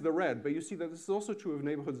that's the red, but you see that this is also true of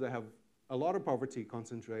neighborhoods that have a lot of poverty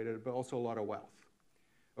concentrated, but also a lot of wealth.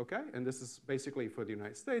 Okay, and this is basically for the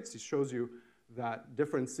United States. It shows you that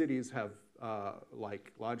different cities have,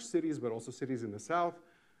 like large cities, but also cities in the South,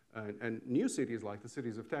 and new cities like the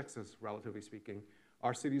cities of Texas, relatively speaking,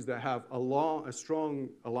 are cities that have a strong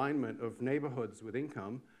alignment of neighborhoods with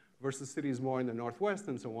income versus cities more in the Northwest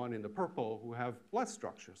and so on in the purple who have less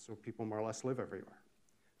structure, so people more or less live everywhere.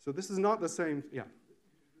 So this is not the same, yeah.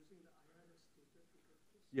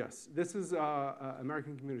 Yes, this is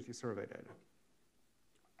American Community Survey data.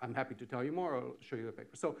 I'm happy to tell you more. I'll show you the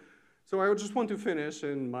paper. So I just want to finish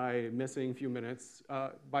in my missing few minutes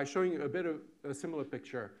by showing you a bit of a similar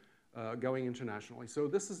picture going internationally. So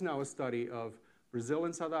this is now a study of Brazil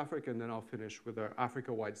and South Africa, and then I'll finish with an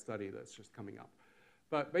Africa-wide study that's just coming up.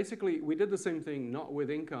 But basically, we did the same thing, not with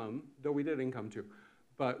income, though we did income too,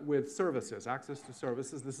 but with services, access to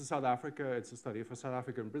services. This is South Africa. It's a study for South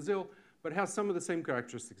Africa and Brazil, but it has some of the same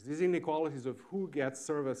characteristics. These inequalities of who gets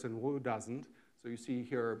service and who doesn't. So you see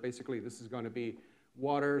here, basically, this is going to be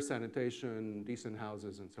water, sanitation, decent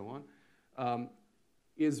houses, and so on,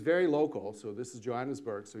 is very local. So this is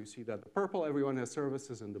Johannesburg. So you see that the purple, everyone has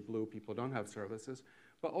services, and the blue, people don't have services.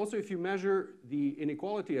 But also, if you measure the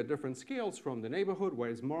inequality at different scales from the neighborhood, where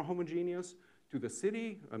it's more homogeneous, to the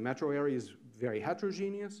city, a metro area is very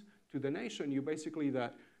heterogeneous, to the nation, you basically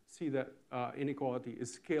see that inequality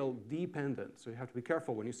is scale dependent. So you have to be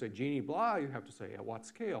careful when you say Gini blah, you have to say at what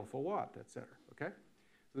scale, for what, et cetera, okay?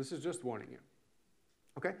 So this is just warning you.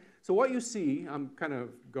 Okay, so what you see, I'm kind of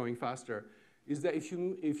going faster, is that if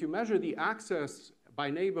you measure the access by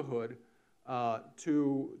neighborhood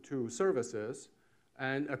to services,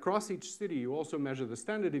 and across each city you also measure the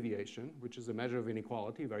standard deviation, which is a measure of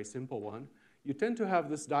inequality, a very simple one, you tend to have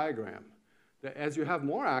this diagram that as you have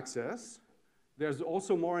more access, there's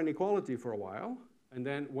also more inequality for a while, and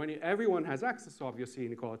then when everyone has access, obviously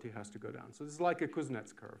inequality has to go down. So this is like a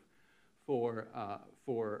Kuznets curve for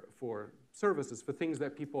services, for things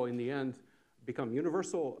that people in the end become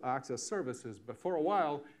universal access services, but for a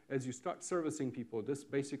while, as you start servicing people, this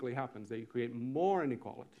basically happens, that you create more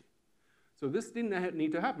inequality. So this didn't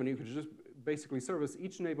need to happen. You could just basically service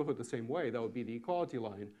each neighborhood the same way. That would be the equality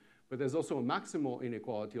line. But there's also a maximal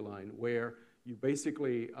inequality line where you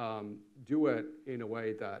basically do it in a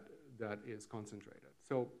way that is concentrated.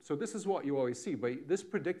 So this is what you always see, but this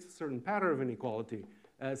predicts a certain pattern of inequality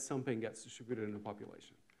as something gets distributed in the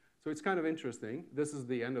population. So it's kind of interesting. This is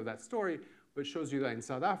the end of that story, but shows you that in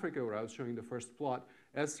South Africa, where I was showing the first plot,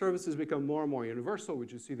 as services become more and more universal,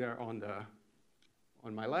 which you see there on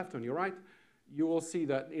my left, on your right, you will see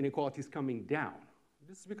that inequality is coming down.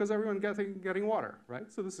 This is because everyone's getting water,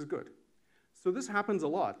 right? So this is good. So this happens a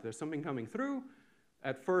lot. There's something coming through.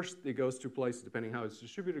 At first, it goes to places, depending how it's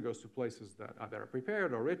distributed, it goes to places that are better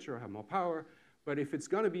prepared or richer or have more power. But if it's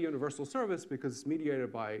going to be universal service because it's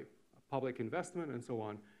mediated by public investment and so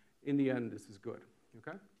on, in the end, this is good,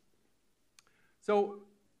 okay? So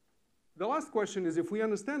the last question is, if we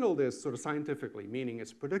understand all this sort of scientifically, meaning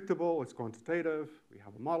it's predictable, it's quantitative, we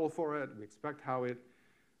have a model for it, we expect how it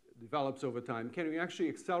develops over time, can we actually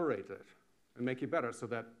accelerate it and make it better so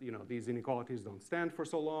that these inequalities don't stand for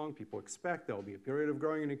so long? People expect there will be a period of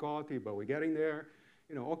growing inequality, but we're getting there,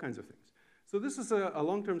 all kinds of things. So this is a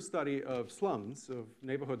long-term study of slums, of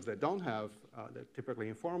neighborhoods that don't have, they're typically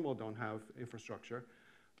informal, don't have infrastructure,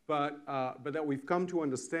 but that we've come to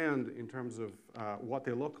understand in terms of what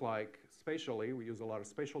they look like spatially. We use a lot of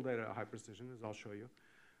spatial data at high precision, as I'll show you.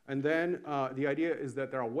 And then the idea is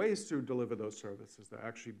that there are ways to deliver those services that are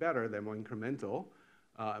actually better, they're more incremental,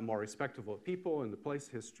 and more respectful of people and the place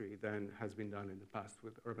history than has been done in the past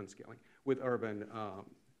with urban scaling, with urban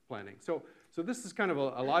planning. So this is kind of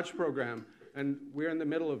a large program, and we're in the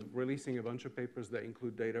middle of releasing a bunch of papers that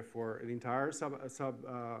include data for the entire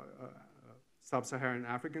sub-Saharan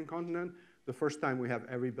African continent. The first time we have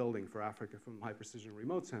every building for Africa from high precision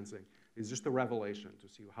remote sensing is just a revelation to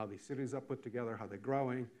see how these cities are put together, how they're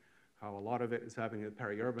growing, how a lot of it is happening in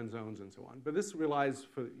peri-urban zones and so on. But this relies,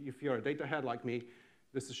 if you're a data head like me,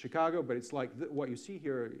 this is Chicago, but it's like what you see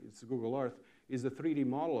here, it's Google Earth, is a 3D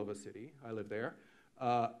model of a city. I live there.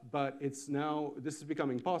 But this is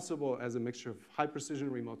becoming possible as a mixture of high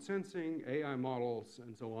precision remote sensing, AI models,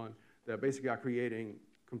 and so on, that basically are creating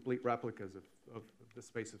complete replicas of the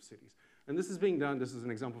space of cities. And this is being done, this is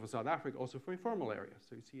an example for South Africa, also for informal areas.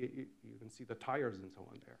 So you can see the tires and so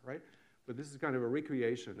on there, right? But this is kind of a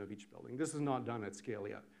recreation of each building. This is not done at scale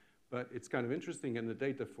yet, but it's kind of interesting, and the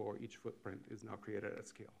data for each footprint is now created at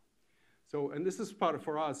scale. So, and this is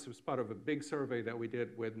for us, it was part of a big survey that we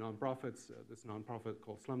did with nonprofits, this nonprofit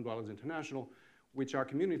called Slum Dwellers International, which are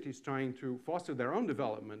communities trying to foster their own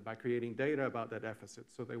development by creating data about that deficit.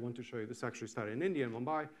 So they want to show you, this actually started in India, in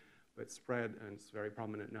Mumbai, but it's spread and it's very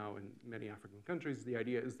prominent now in many African countries. The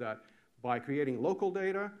idea is that by creating local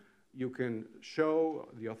data, you can show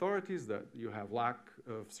the authorities that you have lack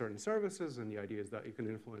of certain services, and the idea is that you can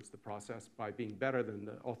influence the process by being better than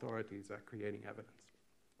the authorities at creating evidence.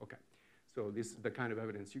 Okay, so this is the kind of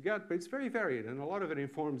evidence you get, but it's very varied, and a lot of it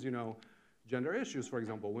informs, gender issues. For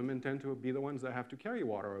example, women tend to be the ones that have to carry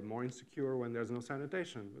water, or more insecure when there's no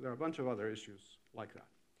sanitation. There are a bunch of other issues like that.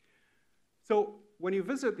 So when you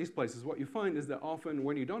visit these places, what you find is that often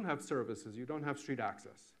when you don't have services, you don't have street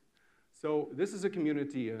access. So this is a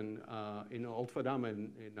community in Old Fadama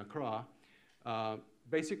in Accra,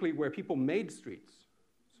 basically where people made streets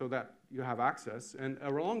so that you have access. And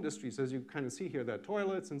along the streets, as you kind of see here, there are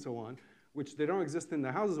toilets and so on, which they don't exist in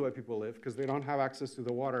the houses where people live because they don't have access to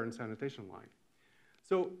the water and sanitation line.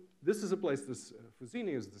 So this is a place, this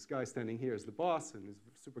Fuzini is this guy standing here as the boss, and he's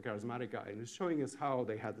a super charismatic guy, and he's showing us how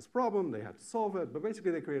they had this problem, they had to solve it, but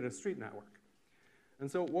basically they created a street network. And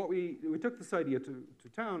so what we took this idea to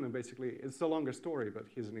town, and basically, it's a longer story, but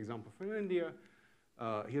here's an example from India.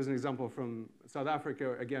 Here's an example from South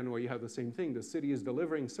Africa, again, where you have the same thing. The city is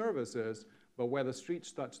delivering services, but where the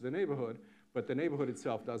streets touch the neighborhood, but the neighborhood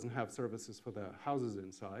itself doesn't have services for the houses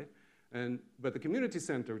inside. But the community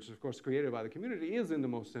center, which is of course created by the community, is in the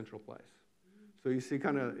most central place. So you see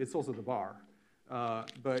it's also the bar.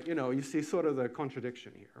 But you see sort of the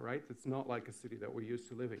contradiction here, right? It's not like a city that we're used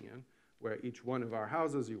to living in, where each one of our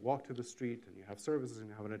houses, you walk to the street and you have services and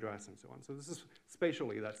you have an address and so on. So this is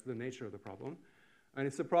spatially, that's the nature of the problem. And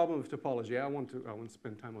it's a problem of topology. I won't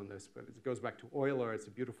spend time on this, but it goes back to Euler. It's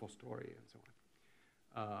a beautiful story and so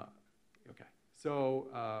on. Okay,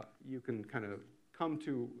 so you can kind of come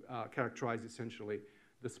to characterize essentially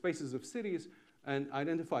the spaces of cities and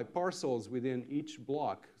identify parcels within each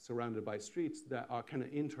block surrounded by streets that are kind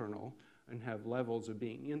of internal and have levels of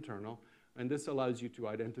being internal. And this allows you to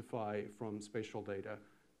identify from spatial data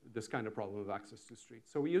this kind of problem of access to streets.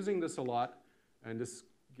 So we're using this a lot. And this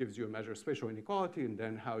gives you a measure of spatial inequality and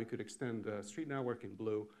then how you could extend the street network in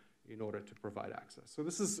blue in order to provide access. So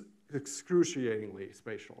this is excruciatingly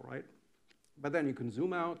spatial, right? But then you can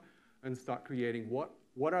zoom out and start creating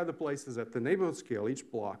what are the places at the neighborhood scale, each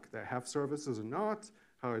block, that have services and not,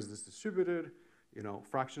 how is this distributed, you know,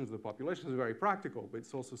 fractions of the population is very practical, but it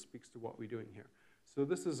also speaks to what we're doing here. So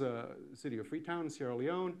this is a city of Freetown, Sierra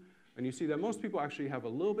Leone, and you see that most people actually have a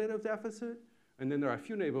little bit of deficit, and then there are a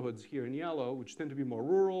few neighborhoods here in yellow, which tend to be more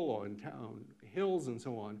rural or in town, hills and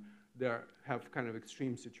so on, that have kind of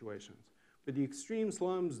extreme situations. But the extreme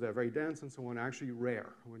slums, they're very dense and so on, are actually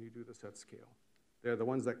rare when you do this at scale. They're the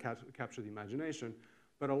ones that capture the imagination,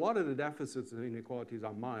 but a lot of the deficits and inequalities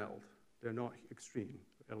are mild. They're not extreme,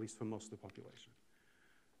 at least for most of the population.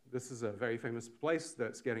 This is a very famous place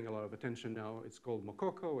that's getting a lot of attention now. It's called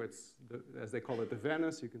Mokoko. It's, as they call it, the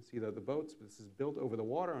Venice. You can see that the boats. This is built over the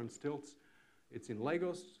water on stilts. It's in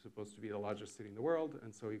Lagos, supposed to be the largest city in the world,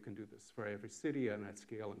 and so you can do this for every city and at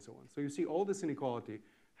scale and so on. So you see all this inequality,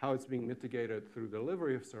 how it's being mitigated through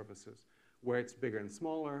delivery of services, where it's bigger and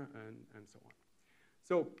smaller, and so on.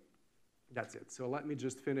 So that's it. So let me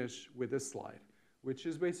just finish with this slide, which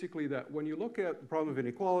is basically that when you look at the problem of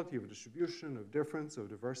inequality, of distribution, of difference, of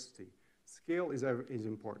diversity, scale is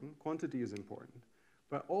important, quantity is important,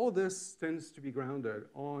 but all this tends to be grounded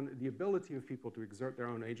on the ability of people to exert their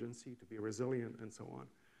own agency, to be resilient, and so on.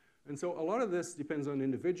 And so a lot of this depends on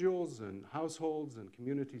individuals and households and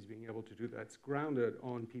communities being able to do that. It's grounded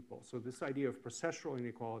on people. So this idea of processual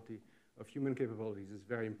inequality of human capabilities is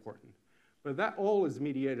very important. But that all is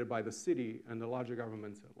mediated by the city and the larger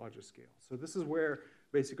governments at larger scale. So this is where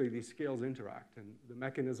basically these scales interact, and the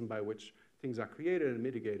mechanism by which things are created and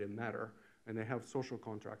mitigated matter, and they have social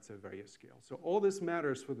contracts at various scales. So all this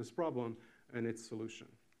matters for this problem and its solution.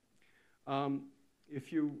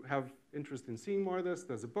 If you have interest in seeing more of this,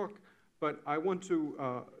 there's a book, but I want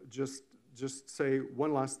to just say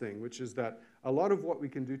one last thing, which is that a lot of what we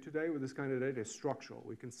can do today with this kind of data is structural.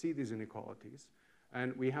 We can see these inequalities.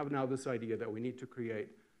 And we have now this idea that we need to create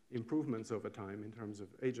improvements over time in terms of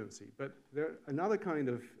agency. But there's another kind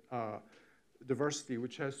of diversity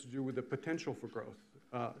which has to do with the potential for growth.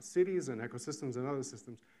 Cities and ecosystems and other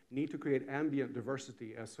systems need to create ambient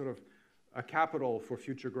diversity as sort of a capital for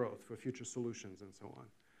future growth, for future solutions, and so on.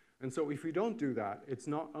 And so if we don't do that, it's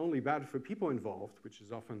not only bad for people involved, which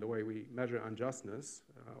is often the way we measure unjustness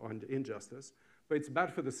or injustice, but it's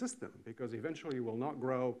bad for the system because eventually it will not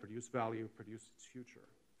grow, produce value, produce its future.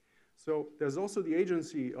 So there's also the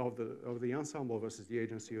agency of the ensemble versus the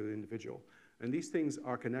agency of the individual. And these things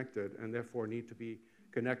are connected and therefore need to be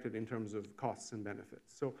connected in terms of costs and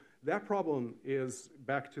benefits. So that problem is,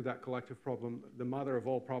 back to that collective problem, the mother of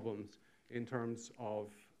all problems in terms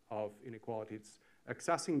of inequality. It's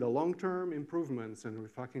accessing the long-term improvements and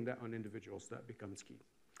reflecting that on individuals that becomes key.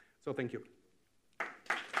 So thank you.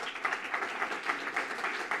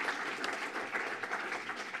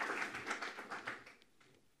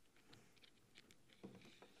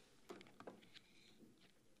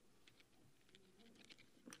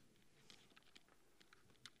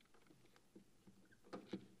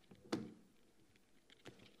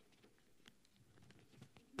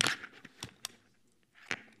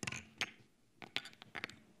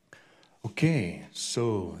 Okay,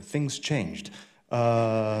 so things changed.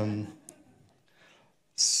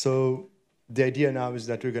 So the idea now is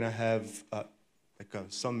that we're going to have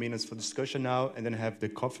some minutes for discussion now, and then have the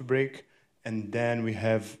coffee break, and then we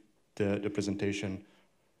have the presentation.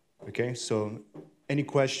 Okay, so any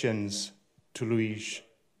questions to Luis?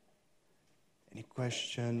 Any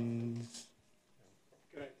questions?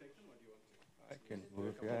 Can I take them, or do you want to? I can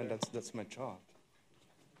move. Yeah, that's my job.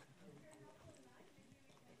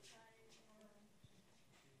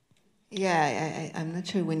 Yeah, I'm not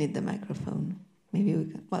sure we need the microphone. Maybe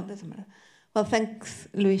we can, well, it doesn't matter. Well, thanks,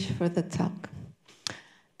 Luis, for the talk.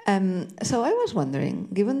 So I was wondering,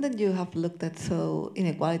 given that you have looked at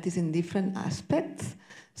inequalities in different aspects,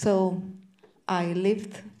 so I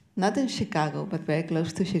lived not in Chicago, but very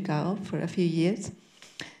close to Chicago for a few years.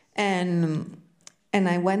 And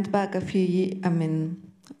I went back a few years,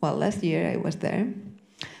 last year I was there.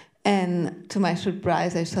 And to my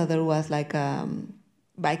surprise, I saw there was like a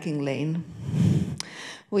biking lane,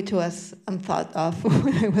 which was unthought of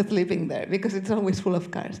when I was living there, because it's always full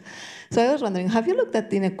of cars. So I was wondering, have you looked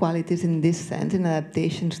at inequalities in this sense, in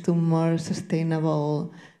adaptations to more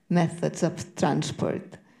sustainable methods of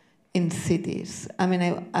transport in cities? I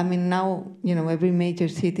mean now, every major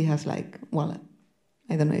city has I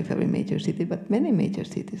don't know if every major city, but many major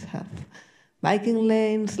cities have biking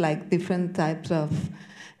lanes, like different types of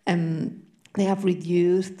they have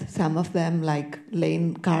reduced some of them, like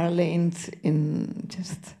car lanes, in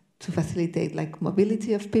just to facilitate like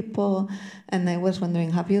mobility of people. And I was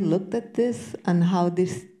wondering, have you looked at this and how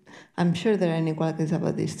this? I'm sure there are inequalities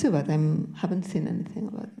about this too, but I haven't seen anything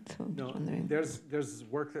about it. So I'm just wondering. There's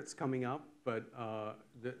work that's coming up, but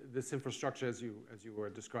this infrastructure, as you were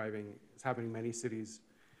describing, is happening in many cities,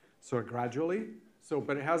 sort of gradually. So,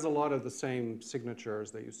 but it has a lot of the same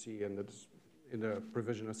signatures that you see in the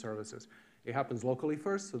provision of services. It happens locally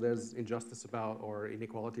first, so there's injustice about, or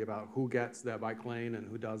inequality about, who gets their bike lane and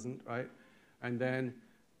who doesn't, right? And then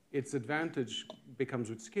its advantage becomes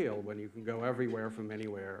with scale, when you can go everywhere from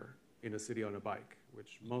anywhere in a city on a bike,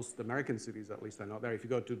 which most American cities, at least, are not there. If you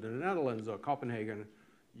go to the Netherlands or Copenhagen,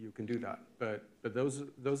 you can do that. But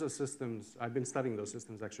those are systems, I've been studying those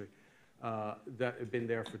systems, actually, that have been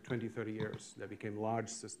there for 20, 30 years. That became large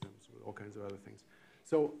systems with all kinds of other things.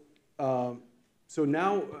 So, so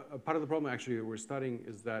now, part of the problem, actually, that we're studying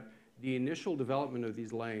is that the initial development of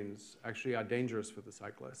these lanes actually are dangerous for the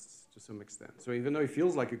cyclists to some extent. So even though it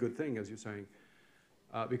feels like a good thing, as you're saying,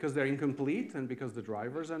 because they're incomplete and because the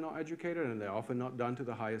drivers are not educated and they're often not done to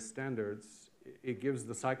the highest standards, it gives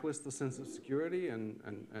the cyclist a sense of security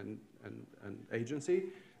and agency,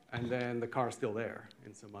 and then the car's still there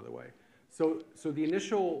in some other way. So the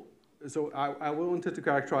initial, I wanted to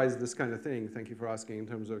characterize this kind of thing, thank you for asking, in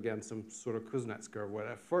terms of, again, some sort of Kuznets curve, where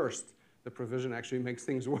at first the provision actually makes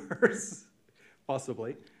things worse,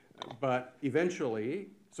 possibly, but eventually,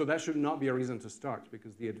 so that should not be a reason to start,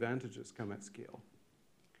 because the advantages come at scale.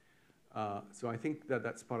 So I think that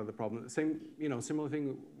that's part of the problem. Same, similar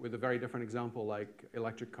thing with a very different example, like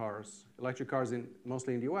electric cars. Electric cars,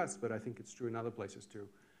 mostly in the US, but I think it's true in other places too,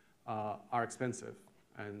 are expensive.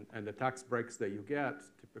 And the tax breaks that you get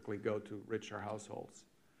typically go to richer households.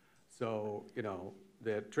 So,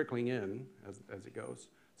 they're trickling in as it goes.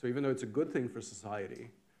 So even though it's a good thing for society,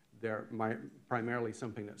 they're primarily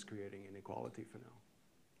something that's creating inequality for now.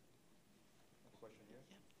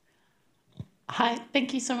 Hi,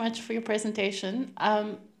 thank you so much for your presentation.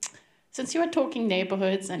 Since you were talking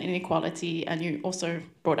neighborhoods and inequality, and you also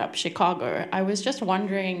brought up Chicago, I was just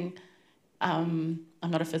wondering, I'm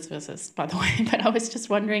not a physicist, by the way, but I was just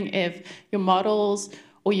wondering if your models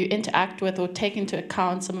or you interact with or take into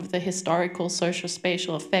account some of the historical social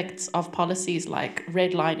spatial effects of policies like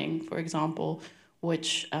redlining, for example,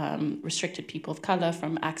 which restricted people of color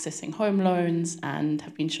from accessing home loans and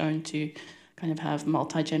have been shown to kind of have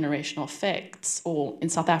multi-generational effects. Or in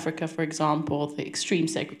South Africa, for example, the extreme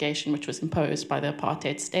segregation which was imposed by the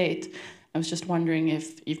apartheid state. I was just wondering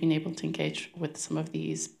if you've been able to engage with some of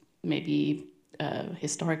these maybe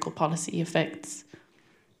historical policy effects.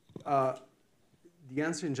 The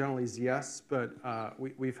answer in general is yes, but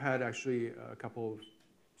we've had actually a couple of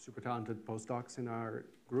super talented postdocs in our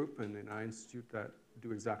group and in our institute that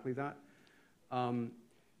do exactly that.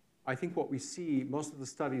 I think what we see, most of the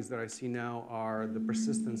studies that I see now are the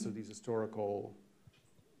persistence of these historical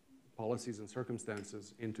policies and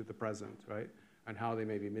circumstances into the present, right? And how they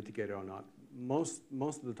may be mitigated or not. Most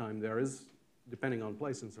of the time there is, depending on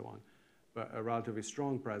place and so on, but a relatively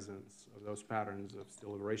strong presence of those patterns of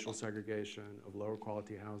still racial segregation, of lower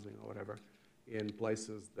quality housing or whatever, in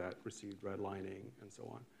places that received redlining and so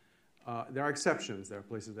on. There are exceptions. There are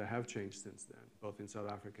places that have changed since then, both in South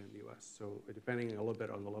Africa and the US. So depending a little bit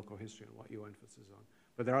on the local history and what you emphasize on.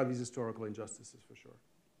 But there are these historical injustices for sure.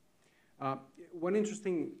 One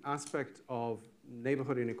interesting aspect of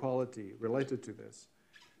neighborhood inequality related to this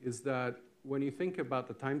is that when you think about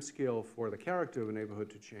the time scale for the character of a neighborhood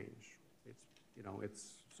to change,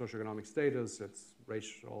 its socioeconomic status, its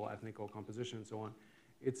racial, ethnical composition, and so on,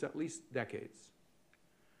 it's at least decades.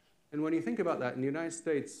 And when you think about that, in the United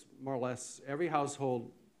States, more or less, every household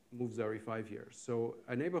moves every 5 years. So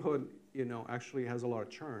a neighborhood, actually has a lot of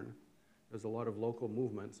churn. There's a lot of local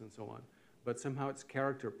movements and so on. But somehow its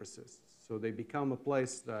character persists. So they become a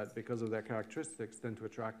place that, because of their characteristics, tend to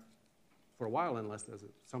attract, for a while, unless there's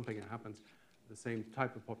something that happens, the same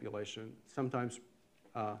type of population, sometimes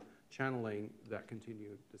channeling that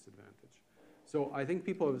continued disadvantage. So I think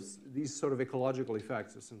people have these sort of ecological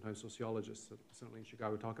effects, as sometimes sociologists, certainly in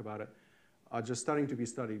Chicago, talk about it, are just starting to be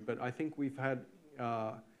studied. But I think we've had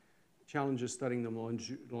challenges studying them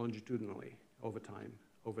longitudinally over time,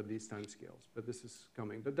 over these time scales. But this is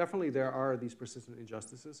coming. But definitely there are these persistent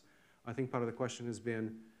injustices. I think part of the question has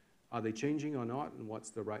been, are they changing or not? And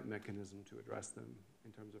what's the right mechanism to address them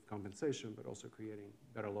in terms of compensation, but also creating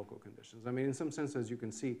better local conditions? I mean, in some sense, as you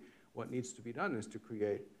can see, what needs to be done is to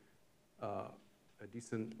create a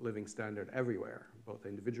decent living standard everywhere, both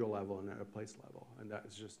individual level and at a place level. And that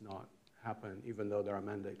has just not happened, even though there are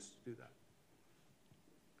mandates to do that.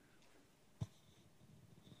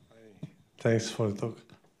 Thanks for the talk.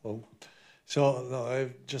 Oh. So no, I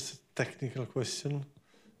have just a technical question.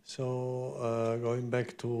 So going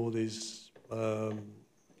back to this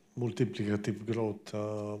multiplicative growth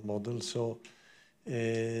model. So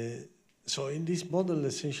in this model,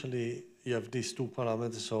 essentially, you have these two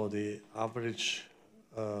parameters. So the average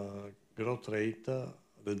growth rate,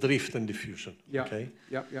 the drift and diffusion. Yeah. Okay.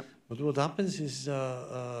 Yeah. Yeah. But what happens is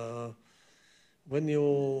when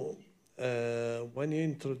you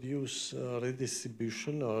introduce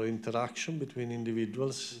redistribution or interaction between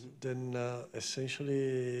individuals, then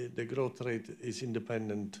essentially the growth rate is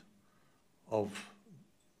independent of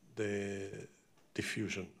the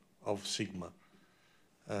diffusion of sigma.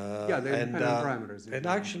 Yeah, they're independent parameters. And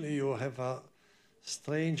actually you have a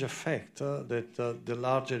strange effect that the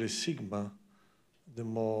larger is sigma, the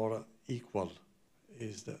more equal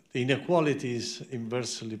is the inequality is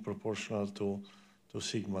inversely proportional to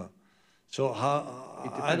sigma. So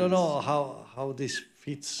I don't know how this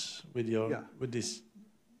fits with your with this.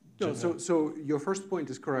 No, so your first point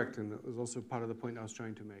is correct, and it was also part of the point I was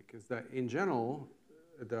trying to make, is that in general,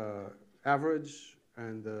 the average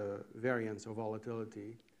and the variance or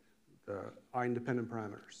volatility are independent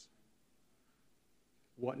parameters.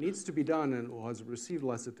 What needs to be done and has received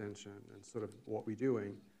less attention, and sort of what we're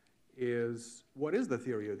doing, is what is the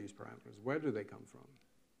theory of these parameters? Where do they come from?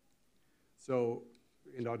 So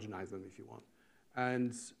endogenize them if you want.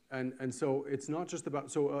 And so it's not just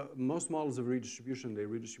about, so most models of redistribution, they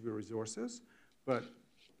redistribute resources, but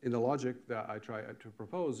in the logic that I try to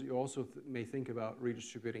propose, you also may think about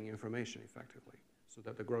redistributing information effectively so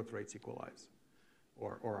that the growth rates equalize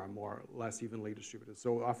or are more or less evenly distributed.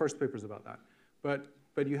 So our first paper is about that.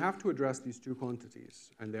 But you have to address these two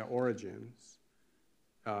quantities and their origins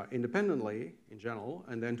independently in general,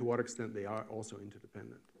 and then to what extent they are also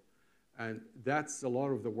interdependent. And that's a lot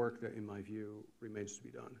of the work that, in my view, remains to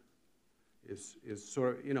be done. Is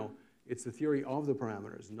sort of, you know, it's the theory of the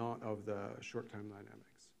parameters, not of the short-term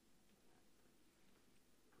dynamics.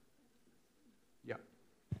 Yeah.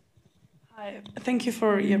 Hi, thank you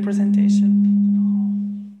for your presentation.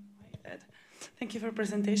 Thank you for your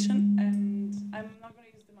presentation, and I'm not going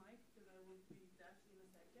to use the mic because I will be deaf in a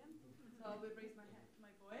second, so I will raise my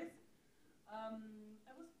voice.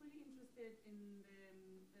 I was pretty interested in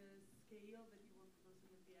the scale that you were proposing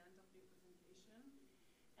at the end of your presentation,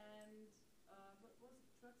 and what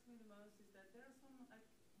strikes me the most is that there are some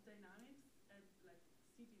dynamics at like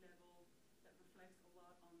city level that reflects a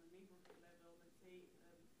lot on the neighborhood level. Let's say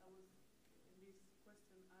in this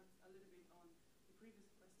question adds a little bit on the previous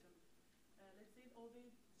question. Let's say all the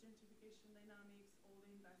gentrification dynamics, all the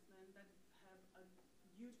investment that have a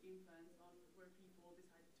huge influence on where people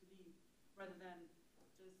decide to live, rather than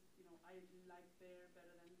just, you know, I like there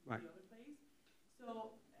better than the other place.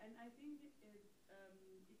 So, and I think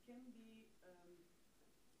it can be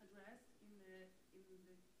addressed in the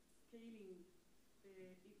scaling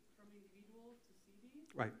from individual to city.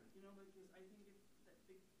 Right. You know, because I think let's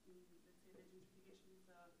say the gentrification is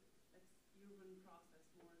a urban process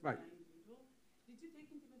more than individual. Did you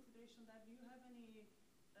take into consideration that? Do you have any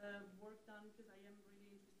work done? Because I am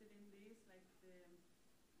really interested in this, like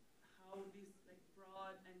how these like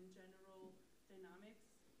broad and general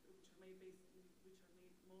dynamics, which are made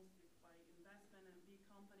mostly by investment and big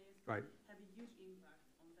companies, have a huge impact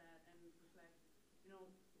on that and reflect, you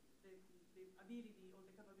know, the ability or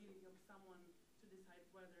the capability of someone to decide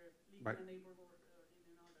whether live in a neighborhood or in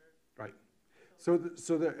another. Right. So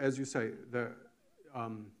as you say,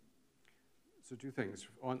 so two things.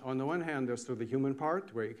 On the one hand, there's sort of the human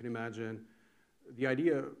part, where you can imagine the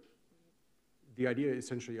idea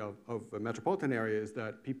essentially of a metropolitan area is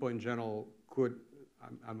that people in general could,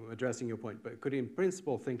 I'm addressing your point, but could in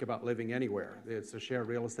principle think about living anywhere. It's a shared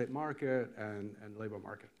real estate market and labor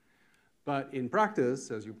market. But in practice,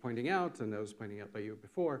 as you're pointing out, and I was pointing out by you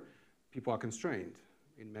before, people are constrained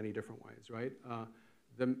in many different ways, right?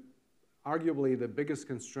 Arguably, the biggest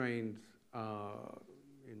constraint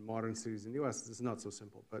in modern cities in the US, this is not so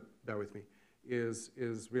simple, but bear with me, is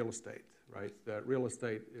real estate, right? That real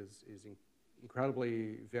estate is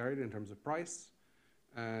incredibly varied in terms of price,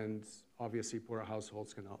 and obviously poorer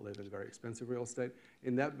households cannot live in very expensive real estate.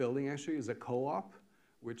 In that building actually is a co-op,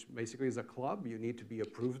 which basically is a club. You need to be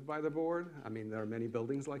approved by the board. I mean, there are many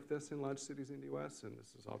buildings like this in large cities in the US, and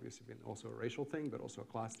this has obviously been also a racial thing, but also a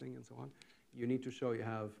class thing and so on. You need to show you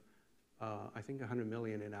have I think 100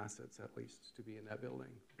 million in assets at least to be in that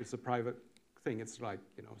building. It's a private thing. It's like,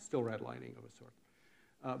 you know, still redlining of a sort.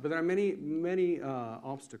 But there are many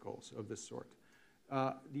obstacles of this sort.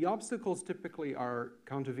 The obstacles typically are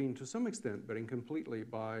countervened to some extent, but incompletely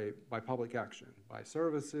by public action, by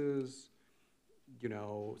services, you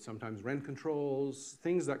know, sometimes rent controls,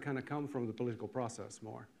 things that kind of come from the political process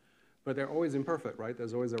more. But they're always imperfect, right?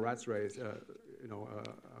 There's always a rat's race, you know,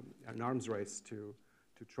 an arms race to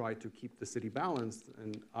try to keep the city balanced,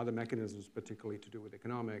 and other mechanisms, particularly to do with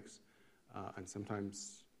economics, and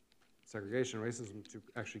sometimes segregation, racism, to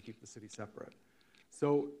actually keep the city separate.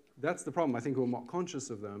 So that's the problem. I think we're more conscious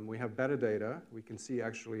of them. We have better data. We can see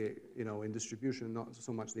actually, you know, in distribution, not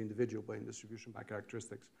so much the individual, but in distribution by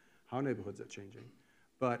characteristics, how neighborhoods are changing.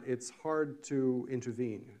 But it's hard to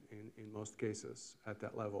intervene in most cases at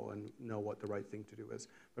that level and know what the right thing to do is.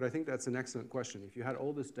 But I think that's an excellent question. If you had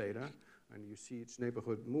all this data and you see each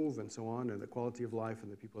neighborhood move and so on, and the quality of life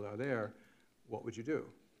and the people that are there, what would you do?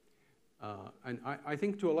 And I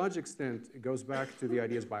think to a large extent, it goes back to the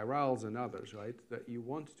ideas by Rawls and others, right? That you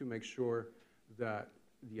want to make sure that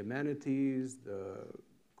the amenities, the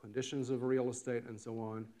conditions of real estate and so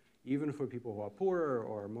on, even for people who are poorer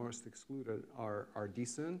or most excluded, are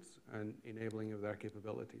decent and enabling of their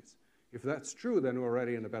capabilities. If that's true, then we're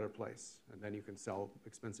already in a better place, and then you can sell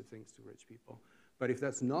expensive things to rich people. But if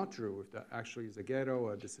that's not true, if that actually is a ghetto,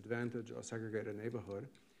 a disadvantaged, or segregated neighborhood,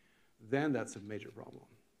 then that's a major problem.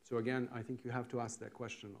 So again, I think you have to ask that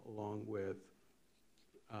question along with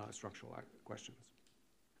structural questions.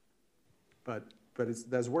 But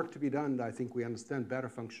there's work to be done that I think we understand better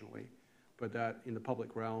functionally, but that in the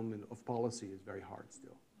public realm of policy is very hard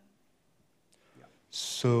still. Yeah.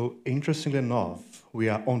 So interestingly enough, we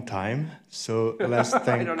are on time. So let's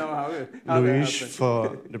thank I don't know how Luis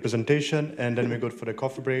for the presentation, and then we go for the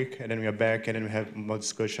coffee break, and then we are back, and then we have more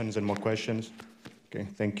discussions and more questions. Okay,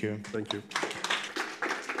 thank you. Thank you.